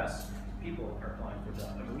in the U.S., people are applying for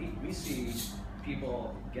jobs. I mean, we see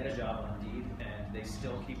people get a job on Indeed, and they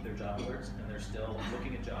still keep their job alerts, and they're still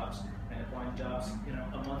looking at jobs and applying jobs,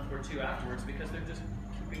 a month or 2 afterwards, because they're just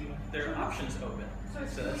keeping their options open.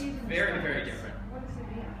 So that's very, very different. What is it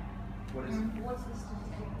here? What's the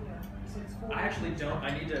statistic here? I actually don't.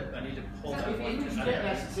 I need to pull that one. If you get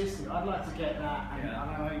that statistic, I'd like to get that, and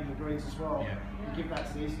I know Aidan agrees as well. Yeah. And give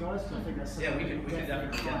that to these guys, because I think that's something we can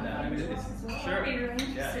definitely get that. I mean, sure.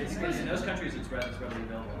 Yeah, it's in those countries it's readily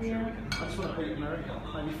available. I'm sure we can. I just want to beat America.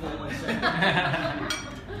 Maybe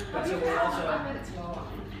 4.7. But so we're also. I bet it's lower.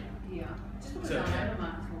 Yeah. Just because our labour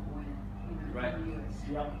market's more buoyant, right. in the US.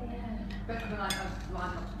 Yep. But I'd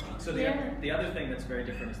line up to So the other thing that's very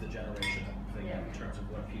different is the generational thing in terms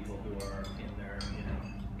of what people who are in their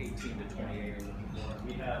 18 to 28 are looking for.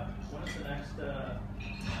 We have when is the next report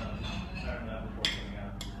coming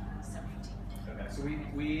out? Okay, so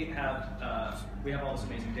we have all this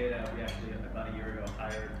amazing data. We actually about a year ago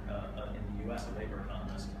hired in the U.S. a labor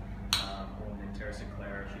economist, a woman named Tara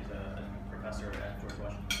Sinclair. She's a professor at George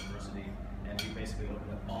Washington University, and we basically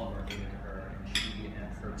opened up all of our data to her, and she and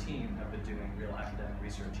her her team have been doing real academic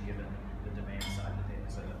research given the demand side of the data.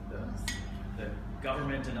 So the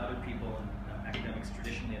government and other people and academics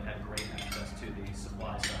traditionally have had great access to the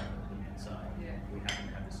supply side and the demand side. Yeah. We happen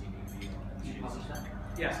to have the CD view on it. You publish that?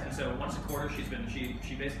 Yes, and so once a quarter she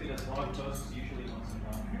basically does blog posts, usually once a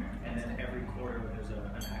month, and then every quarter there's an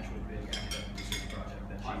actual big academic research project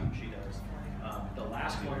that she does. The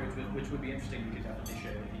last quarter, which would be interesting, we could definitely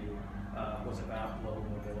share with you, was about global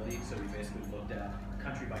mobility. So we basically looked at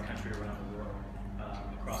country by country around the world,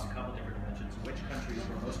 across a couple different dimensions, which countries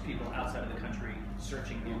were most people outside of the country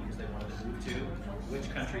searching in because they wanted to move to, which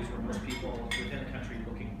countries were most people within the country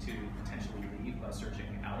looking to potentially leave by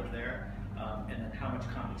searching out of there, and then how much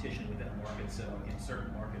competition within a market. So in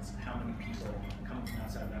certain markets, how many people coming from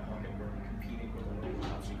outside of that market were competing with the local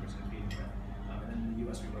job seekers competing with. And then in the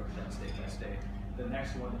US, we broke it down state by state. The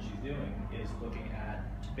next one that she's doing is looking at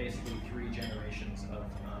basically 3 generations of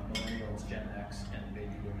millennials, Gen X, and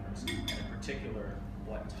baby boomers, and in particular,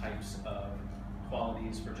 what types of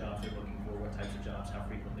qualities for jobs they're looking for, what types of jobs, how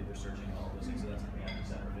frequently they're searching, all of those things. So that's coming out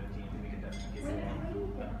December 15th, and we can definitely give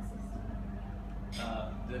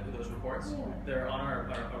you those reports. Yeah. They're on our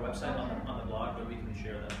website, on the blog, but we can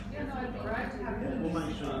share them. Yeah, no, it'd be great to have We'll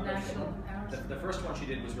make sure. national comparison. The first one she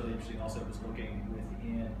did was really interesting. Also, it was looking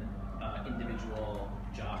within individual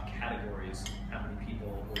job categories, how many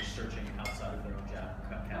people were searching outside of their own job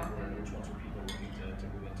category, Okay. which ones were people looking to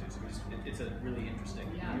move into. So it's a really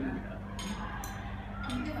interesting Yeah. view that we have.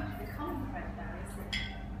 The common thread though is that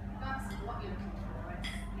regardless of what you're looking for, it's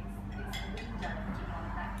the window that you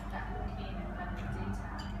want, that look in and level of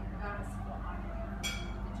detail, regardless of what I'm looking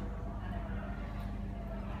for as an individual.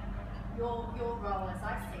 Your role, as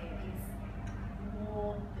I see it, is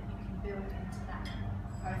more that you can build into that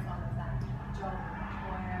profile of that job,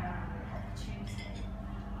 employer, opportunity,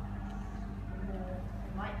 the more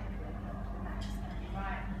likelihood that the match is going to be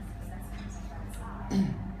right and the success comes on both sides.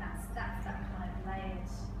 That's that kind of layered,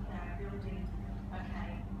 building,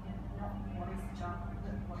 okay, not what is the job,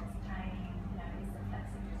 but what is paying, is the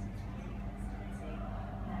flexibility, because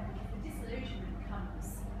the disillusionment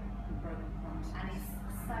comes and it's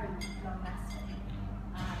so long lasting.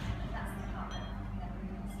 That's the part that we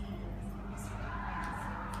need to see is and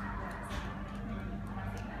I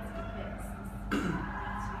think that's a good bit. We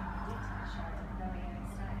need to show at a very early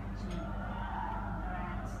stage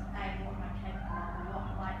around what am I capable of, or what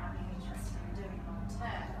might I be interested in doing long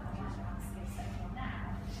term, what do I have a skill set for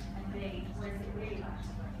now, and B, where is it really like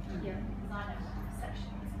to work? Yeah. Because I know what my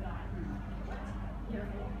perception is, but I don't know what to do.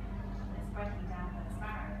 It's breaking down those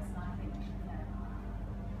barriers, and I think,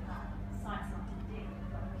 science not to do,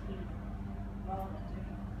 we've got a key role in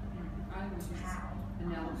doing I always use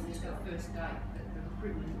analogy of first date, that the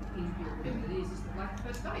recruitment interview, or whatever it is like the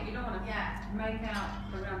first date. You don't want to make out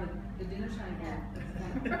around the dinner table.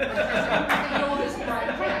 You're this great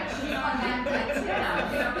catch. You know,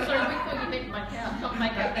 Sorry, we thought you meant make out, not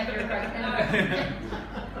make out that you're a great candidate.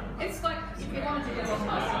 it's like if you wanted to get on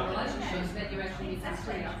lasting relationships, then you actually need to be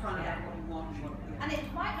upfront about what you want and what you And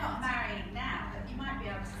it might not marry now, but you might be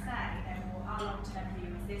able to say, well, our long-term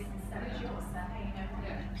view is this, and so is yours. So, hey, what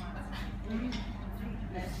Yeah.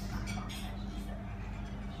 there's conversations that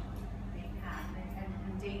should be had, and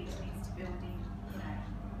indeed it needs to build in,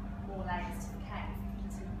 more layers to the cake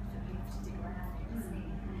for people to dig around and see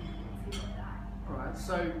what that. Alright,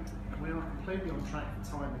 so we are completely on track for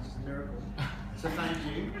time, which is a miracle. So thank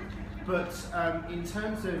you. But in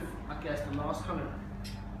terms of, I guess, the last kind of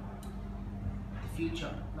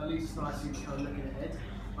future, that leads us nicely to kind of looking ahead.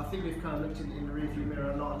 I think we've kind of looked in the rearview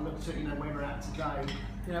mirror a lot and looked at where we're at today.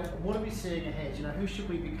 What are we seeing ahead? Who should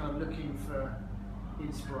we be kind of looking for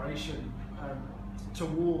inspiration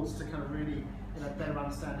towards to kind of really better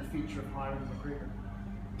understand the future of hiring and recruitment?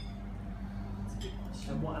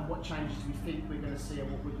 And what changes do we think we're going to see,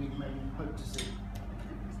 and what would we maybe hope to see?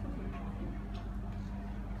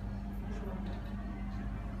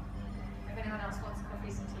 If anyone else wants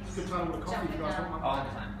coffees and teas, It's a good time with coffee, jump in guys. now.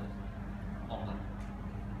 Oh,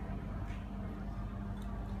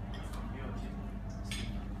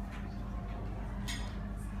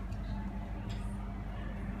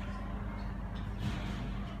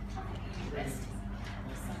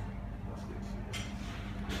 the same,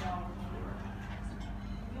 please. Long.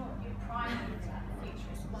 Your primary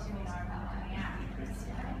future is what we know about coming out.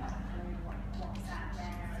 What's out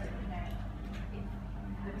there?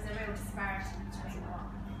 There was a real disparity between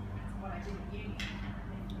what I did at uni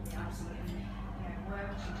and the absolutely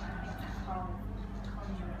working. I think that whole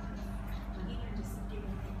conduit, even just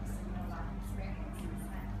giving people some real life experiences.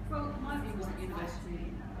 Well, my view was that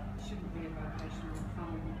university shouldn't be a vocational,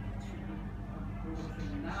 it should be a broader thing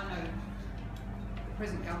than that. I know the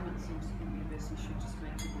present government seems to think universities should just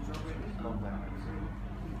make people job ready.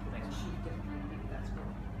 Should definitely think that's what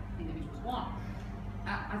individuals want.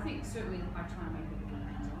 I think certainly I try and make it more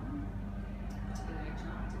hands-on, particularly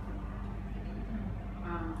HR.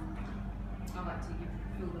 I like to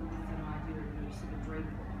fill them with an idea of a sort of dream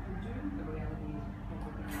of what you could do. The reality is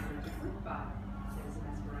probably very different, but there's an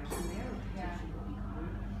aspiration there of potentially what you can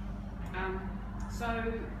do. So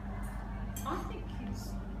I think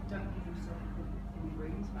kids don't give themselves any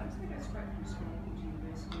breathing space. They go straight from school into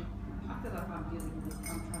university. I feel like I'm trying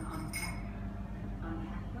to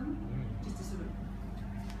unpack them, just to sort of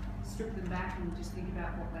strip them back and just think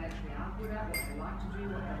about what they actually are good at, what they like to do,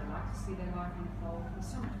 what they would like to see their life unfold.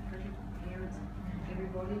 There's so much pressure from parents and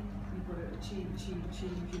everybody. You've got to achieve,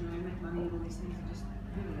 make money and all these things are just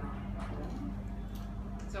really aren't wrong.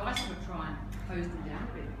 So I sort of try and hose them down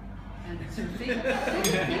a bit and sort of think about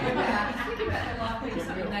their life being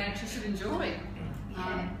something they actually should enjoy.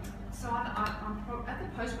 So I'm at the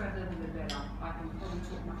postgrad level they're better. I can probably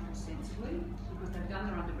talk much more sensibly because they've done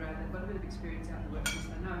their undergrad, they've got a bit of experience out in the workforce,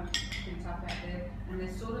 they know it's pretty tough out there, and they're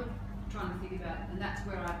sort of trying to think about, and that's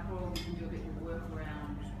where I probably can do a bit more work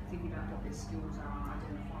around thinking about what their skills are and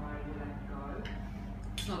identify where they can go.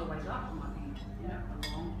 It's not always up, it might be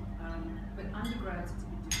along. But undergrads it's a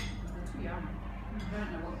bit different because they're too young. They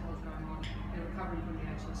don't know what the hell's going on. They're recovering from the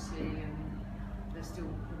HSC and they're still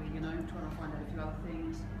probably, trying to find out a few other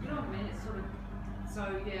things. You know what I mean? It's sort of, so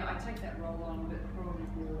yeah, I take that role on, but probably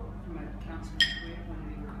more from a counselling career point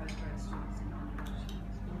of view with postgrad students and undergrad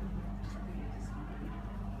students.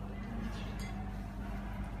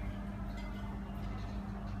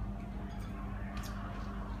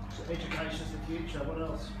 So education is the future. What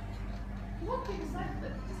else? What people say,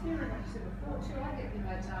 but just mirroring what you said before too, I get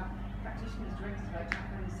practitioners, directors of HR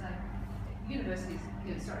come and say, universities,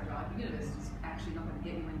 universities actually not going to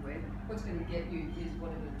get you anywhere. What's going to get you is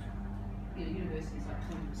whatever, universities like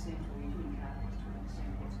 20% or you wouldn't have 20%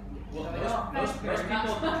 what's going to get you. Well,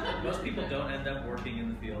 most people don't end up working in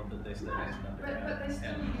the field that they studied as an undergrad. But they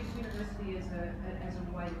still use university as a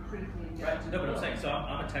way to critically engage. Right, no, but I'm saying, so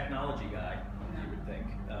I'm a technology guy, you would think,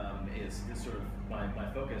 is sort of my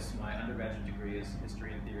focus. My undergraduate degree is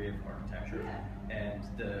history and theory of architecture. And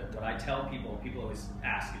what I tell people always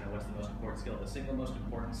ask, what's the most important skill? The single most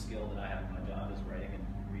important skill that I have in my job is writing and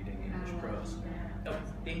reading English prose. No,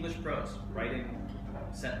 English prose, writing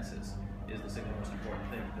sentences is the single most important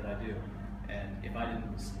thing that I do. And if I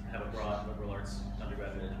didn't have a broad liberal arts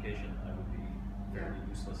undergraduate education, I would be fairly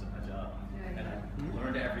useless at my job. And I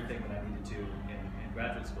learned everything that I needed to in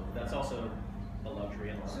graduate school. But that's also a luxury,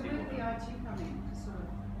 and a lot of people. So where did the IT come in? Sort of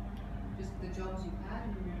just the jobs you've had,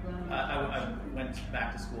 and you've learned. I went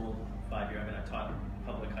back to school 5 years. I taught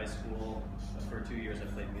public high school for 2 years. I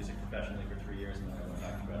played music professionally for 3 years, and then I went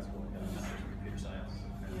back to grad school and got a master's in computer science.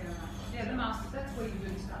 The master's. That's where you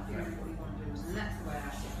really start figuring what you want to do, and that's the way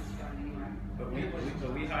our sector's going anyway. But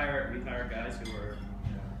we hire guys who are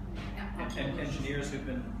engineers who've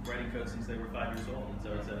been writing code since they were 5 years old, and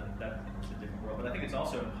so it's a different world. But I think it's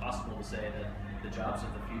also impossible to say that the jobs of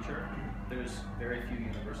the future. There's very few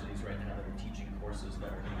universities right now that are teaching courses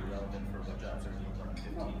that are going to be relevant for what jobs are going to run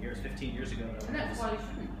in 15 years. 15 years ago, and that's why you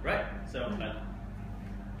shouldn't. Right. So.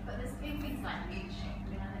 But there's been things like leadership. I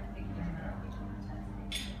mean, I don't think there's a lot in terms of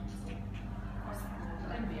leadership across the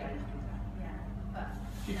board. MBA. Yeah, but.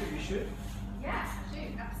 Do you think we should? Yeah, I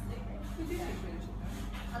do, absolutely. We do think leadership.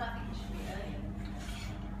 And I think it should be earlier than that.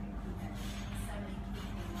 So many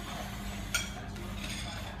people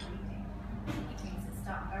it means to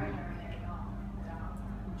start very, very early on without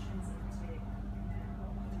intrinsic to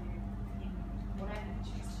what you do in whatever you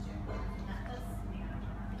choose to do. And that does mean I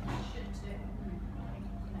think you should too. I think,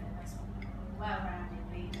 the most well-rounded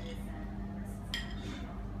leaders and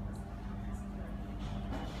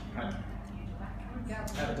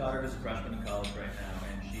I have a daughter who's a freshman in college right now,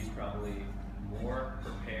 and she's probably more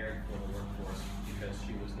prepared for the workforce because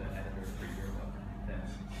she was the editor for yearbook than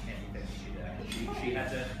anything she did. She had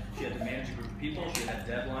to manage a group of people, she had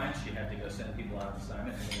deadlines, she had to go send people out on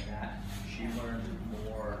assignment, and in that she learned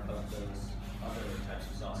more of those other types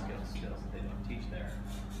of soft skills that they don't teach there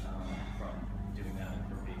from doing that and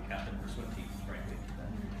from being captain for swim teams, frankly.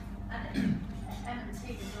 And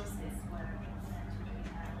M&T resources were essentially in the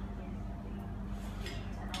technology for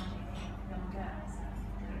young girls.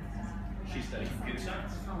 She studied computer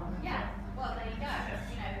science. Yeah, well there you go.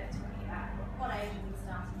 Talking about what age are we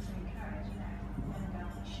starting to encourage, young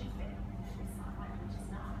girls that should be this like which is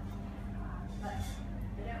not. But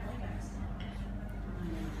they don't want to go to school.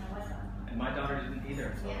 However. And my daughter didn't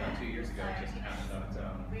either until about 2 years ago, So just happened on its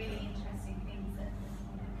own. Really interesting things that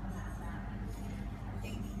come out of that. I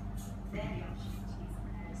think they're the opportunities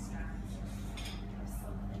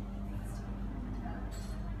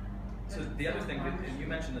The other thing, and you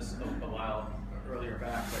mentioned this a while earlier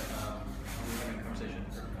back, but we were having a conversation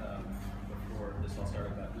before this all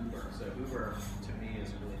started about Uber. So Uber, to me, is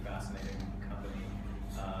a really fascinating company.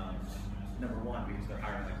 Number one, because they're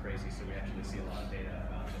hiring like crazy, so we actually see a lot of data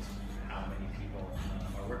about just how many people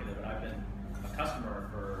are working there. But I've been a customer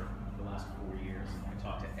for the last 4 years, and I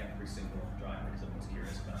talk to every single driver because I'm most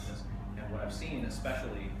curious about this. And what I've seen,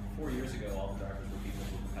 especially 4 years ago, all the drivers were people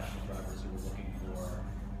who were professional drivers who were looking for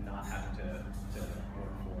not having to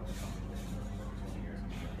work for the company they've been working for 20 years and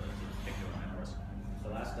be able to pick their own hours. The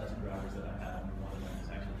last dozen drivers that I've had, only one of them has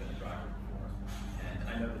actually been a driver before. And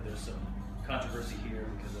I know that there's some controversy here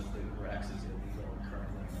because of the Uber X is illegal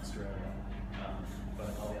currently in Australia. But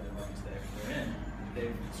in all the other markets they're in,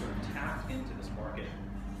 they've sort of tapped into this market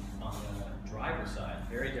on the driver side,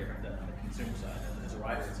 very different than on the consumer side. As a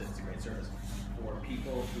rider, it's a great service for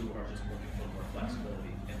people who are just looking for more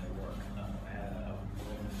flexibility in their work. I had a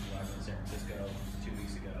woman driver in San Francisco 2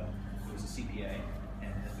 weeks ago who was a CPA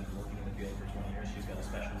and has been working in the field for 20 years. She's got a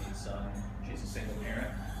special needs son. She's a single parent,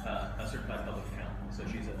 a certified public accountant. So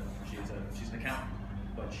she's an accountant,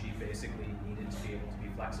 but she basically needed to be able to be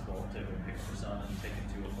flexible to pick up her son and take him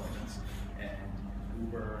to appointments. And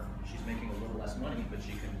Uber, she's making a little less money, but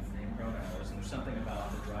she can name her own hours. And there's something about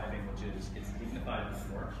the driving which is it's dignified enough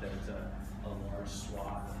work that it's a large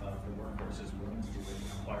swath of the workforce is willing to do it. It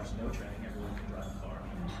requires no training. Everyone can drive a car.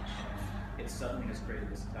 And it suddenly has created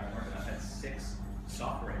this entire market. I've had 6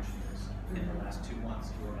 software engineers in the last 2 months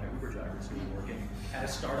who are my Uber drivers who are working at a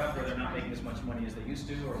startup where they're not making as much money as they used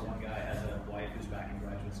to, or one guy has a wife who's back in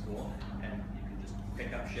graduate school, and you can just pick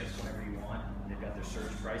up shifts whenever you want. They've got their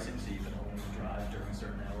surge pricing, so you can only drive during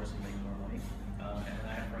certain hours and make more money. And then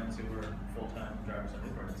I have friends who are full-time drivers on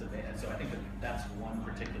Uber. And so I think that's one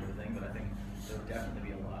particular thing, but I think there will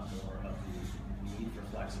definitely be a lot more of the need for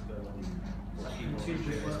flexibility for people who are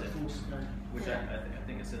interested, which I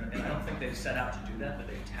think it's, and I don't think they've set out to do that, but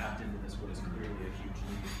they've tapped into this, what is clearly a huge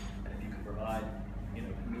need. And if you can provide,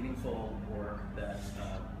 meaningful work that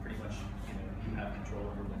pretty much, you have control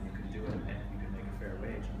over when you can do it and you can make a fair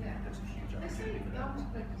wage, there's a huge opportunity for that.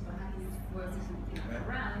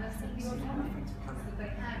 Around, and that's the autonomy that they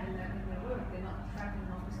have in their work. They're not tracking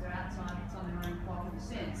them because they're outside, it's on their own 5%,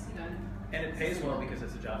 And it pays well because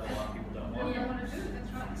it's a job that a lot of people don't want. They don't want to do it,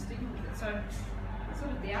 that's right, it's sticking with it. So,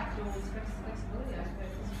 sort of the outdoors flexibility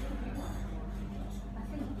aspect is a really big one. I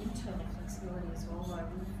think internal flexibility as well, though,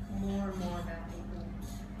 more and more about people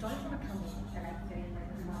don't want to come in at 8:30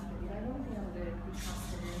 and 11:30. They want to be able to be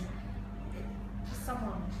trusted. And for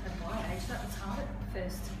someone at my age, that was hard at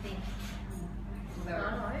first to think.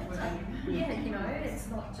 It's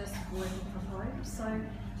not just working from home. So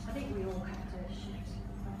I think we all have to shift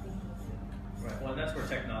our thinking. Right. Well, and that's where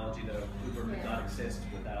technology, though, Uber would not exist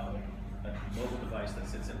without a mobile device that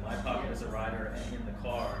sits in my pocket as a rider and in the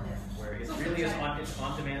car, where it really is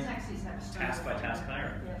on-demand, task-by-task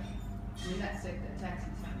hiring. In that sector,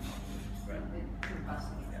 taxis have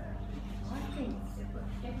I think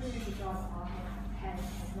every job I have had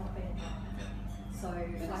has not been done. So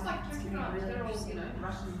it's like it's taxi really drivers, they're all, interesting.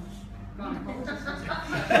 Russian gynecologists and stuff.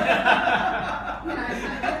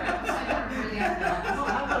 Really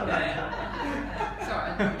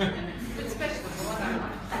sorry, it's specialist, I don't know.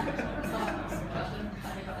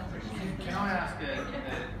 Can I ask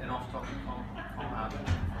an off-topic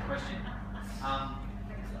question?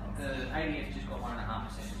 The ADF just got 1.5%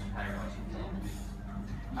 pay rise.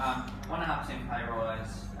 1.5% pay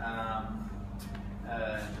rise.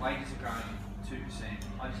 Wages are growing 2%.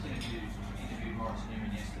 I just interviewed Morris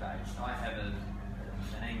Newman yesterday. I have an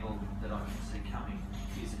angle that I can see coming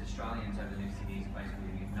is that Australians over the next 10 years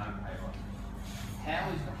basically get no pay rise. How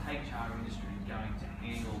is the HR industry going to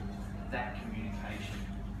handle that communication?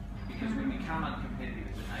 Because we become uncompetitive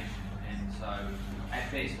as a nation, and so at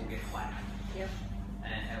best we'll get flat.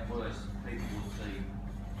 And at worst, people will see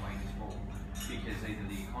wages fall because either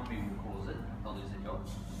the economy will cause it, they'll lose their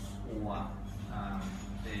jobs, or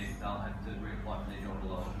they'll have to reapply for their job at a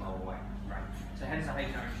lower wage rate. So how does the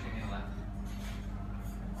HR industry handle that?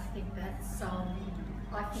 I think that's I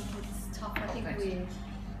think it's tough. I think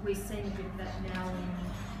we're seeing a bit of that now in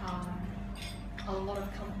a lot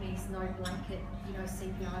of companies. No blanket,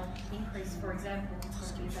 CPI increase, for example,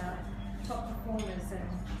 it's going to be about top performers, and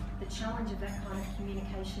the challenge of that kind of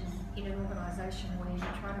communication in an organisation where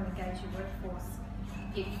you're trying to engage your workforce.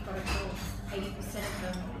 If you've got to tell 80% of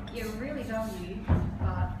them you really value,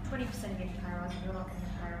 but 20% are getting pay rise and you're not getting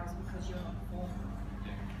a pay rise because you're not performing.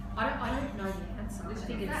 I don't know the answer. I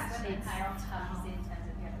think it's payoff comes in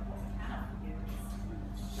terms of what we can offer you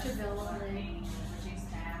is development,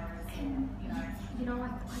 reduced hours, I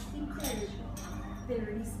think there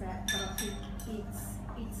is that, but I think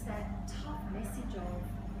it's that tough message of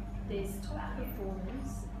there's top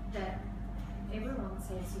performers that everyone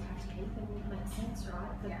says you have to keep, and it makes sense,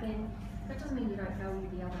 right? But then that doesn't mean you don't value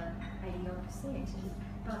the other 80%.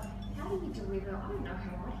 But how do you deliver? I don't know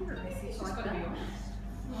how I hear a message like that.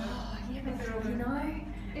 Oh, yeah, but you know,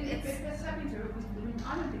 it's happening to it. I mean,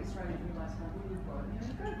 I don't think Australia realised how good we've got. You know,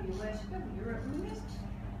 you go to the US, you go to Europe, I mean, there's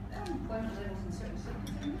unemployment levels in certain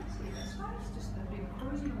sectors, and that's it. Australia's just been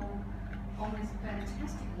cruising along on this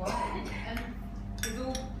fantastic way, and with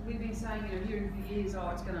all we've been saying, you know, hearing for years, oh,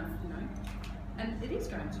 it's going to, you know, and it is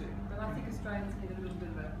going to. But I think Australians need a little bit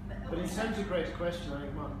of a. But in terms of Greg's question, I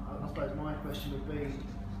suppose my question would be,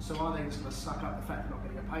 so are they just going to suck up the fact they're not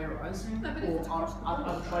getting a pay rise, no, or are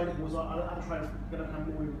other traders going to become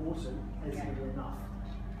more important? Is it going to be enough?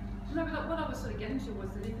 No, but what I was sort of getting to was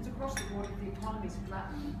that if it's across the board, if the economy's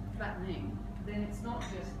flattening, then it's not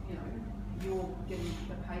just, you know, you're getting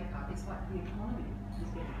the pay cut. It's like the economy is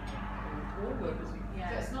getting a pay cut, or all workers. So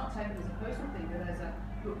it's not taken as a personal thing, but as a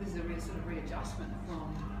look, this is a real sort of readjustment from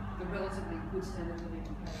the relatively good standard of living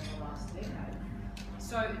compared to the last decade.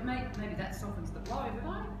 So maybe that softens the blow, but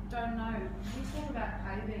I don't know. We talk about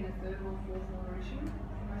pay being a third or fourth order issue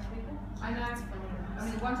for most people. I know. I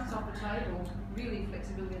mean, once it's off the table, really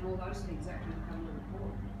flexibility and all those things actually become really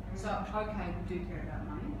important. So okay, we do care about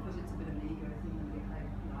money because it's a bit of an ego thing when you get paid,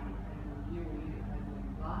 you know, I get paid more than you or you get paid more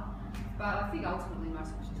than blah. But I think ultimately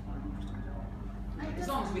most of us just want an interesting job. As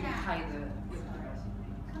long as we can pay the. It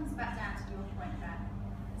comes back down to your point about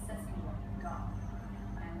assessing what you've got,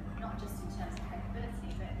 and not just in terms of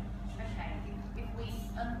capability, but okay, if we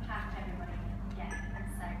unpack everybody again and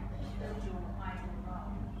say, build your ideal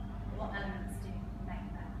role, what elements do you make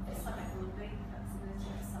that? Some it will be flexibility,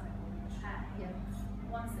 some it will be pay.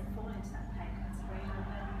 Ones that fall into that pay category are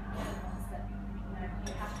the ones that, you know,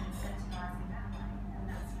 you have to incentivise in that way, and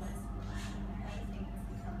that's what it's all about. Everything has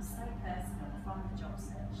become so personal from the job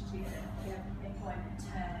search to the employment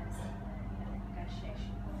terms,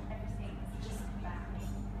 negotiation. Everything is just about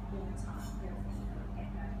all the time. Everything from the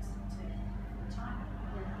get-go to retirement.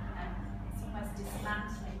 And it's almost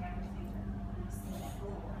dismantling everything that we've seen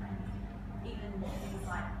before. And even things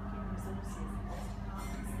like human resources and those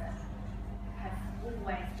departments that have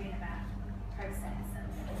always been about process and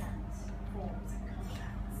forms and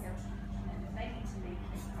contracts. And they need to lead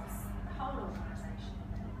across the whole organisation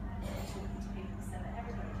and talking to people so that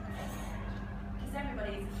everybody knows. Because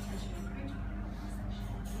everybody is a potential recruiter in an organisation.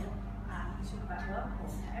 We talk about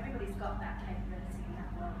workforce. Everybody's got that capability in that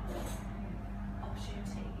workforce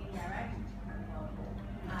opportunity in their own workforce.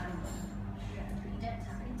 You don't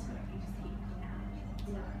tap into it, you just keep looking at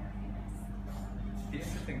it. The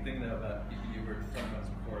interesting thing though about, you were talking about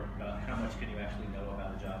this before, about how much can you actually know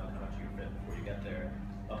about a job and how much you fit before you get there.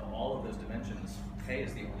 Of all of those dimensions, pay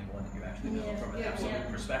is the only one that you actually know from an absolute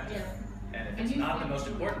perspective. And if it's not the most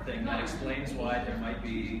important thing, that explains why there might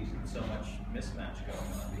be so much mismatch going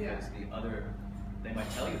on. Because the other, they might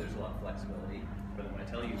tell you there's a lot of flexibility, but they might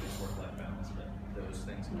tell you there's work-life balance, but those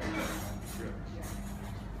things are true.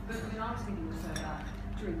 But I mean, I was thinking also about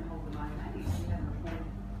during the whole of the 1980s, we had a reform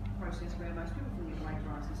process where most people thought you'd wage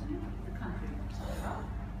rises, and the country sucked it up,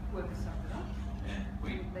 workers sucked it up.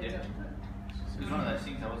 It was one of those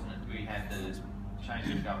things, though, wasn't it? We had the change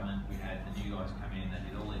of government, we had the new guys come in, they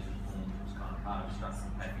did all these reforms, it was kind of part of a structural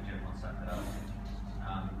package, everyone sucked it up.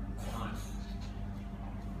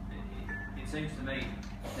 It seems to me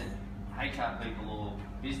that HR people or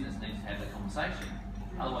business needs to have that conversation.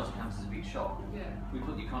 Otherwise it comes as a big shock. We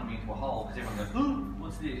put the economy into a hole because everyone goes, ooh,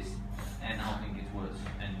 what's this? And the whole thing gets worse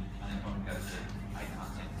and unemployment goes to 8%.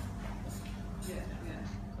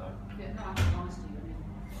 So. No, I think honesty, I mean,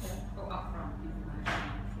 or upfront information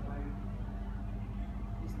before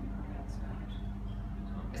isn't about stage.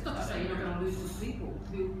 It's not to say you're not going to lose good people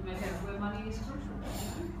who may have where money is crucial,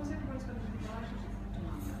 because everybody's got a different relationship to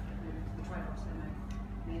money. The trade-offs they make.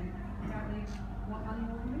 Men apparently want money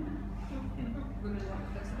more than women. Women want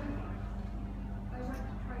flexibility. They won't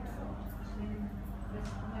trade that off. Then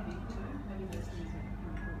maybe there's things that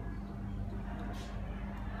come forward.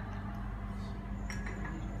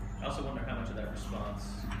 I also wonder how much of that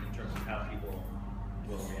response, in terms of how people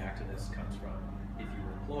will react to this, comes from if you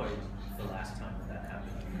were employed the last time that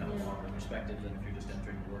happened. You have a longer perspective than if you're just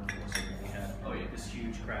entering the workforce. So we had this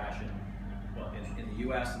huge crash in the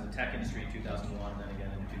U.S. in the tech industry in 2001, and then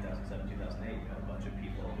again in 2007, 2008, you had a bunch of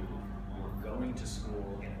people who were going to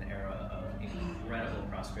school in an era of incredible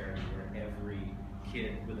prosperity, where every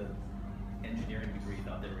kid with an engineering degree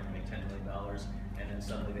thought they were going to make $10 million, and then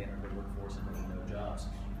suddenly they entered the workforce and there were no jobs.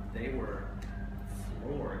 They were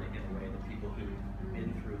floored in a way that people who'd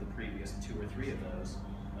been through the previous 2 or 3 of those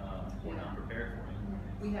or not prepared for it.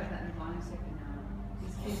 We have that in the mining sector now.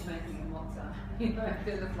 These kids making them lots of,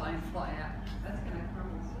 they're the fly in, fly out. That's going to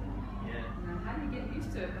crumble soon. Yeah. How do you get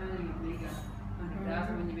used to earning a meager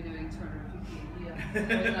 100,000 when you've been earning 250 a year?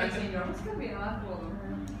 Those 18-year-olds, it's going to be hard for them.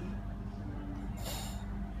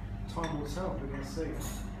 Time will tell, we're going to see.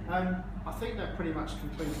 I think that pretty much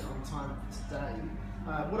concludes it on time for today.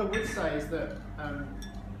 What I would say is that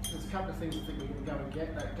there's a couple of things I think we're going to go and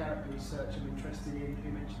get. That Garrett research I'm interested in.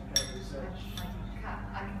 Who mentioned the Garrett research?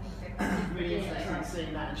 I can check. Really interested in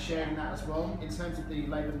seeing that and sharing that as well. In terms of the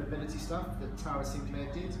labour mobility stuff that Tara Sinclair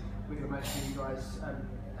did, we're going to make sure you guys are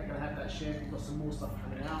going to have that shared. We've got some more stuff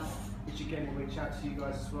coming out, which again we'll reach out to you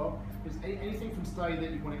guys as well. If there's anything from today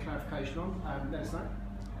that you want a clarification on, let us know.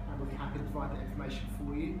 And we'll be happy to provide that information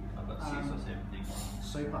for you. I've got 6 or 7 things.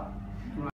 Super.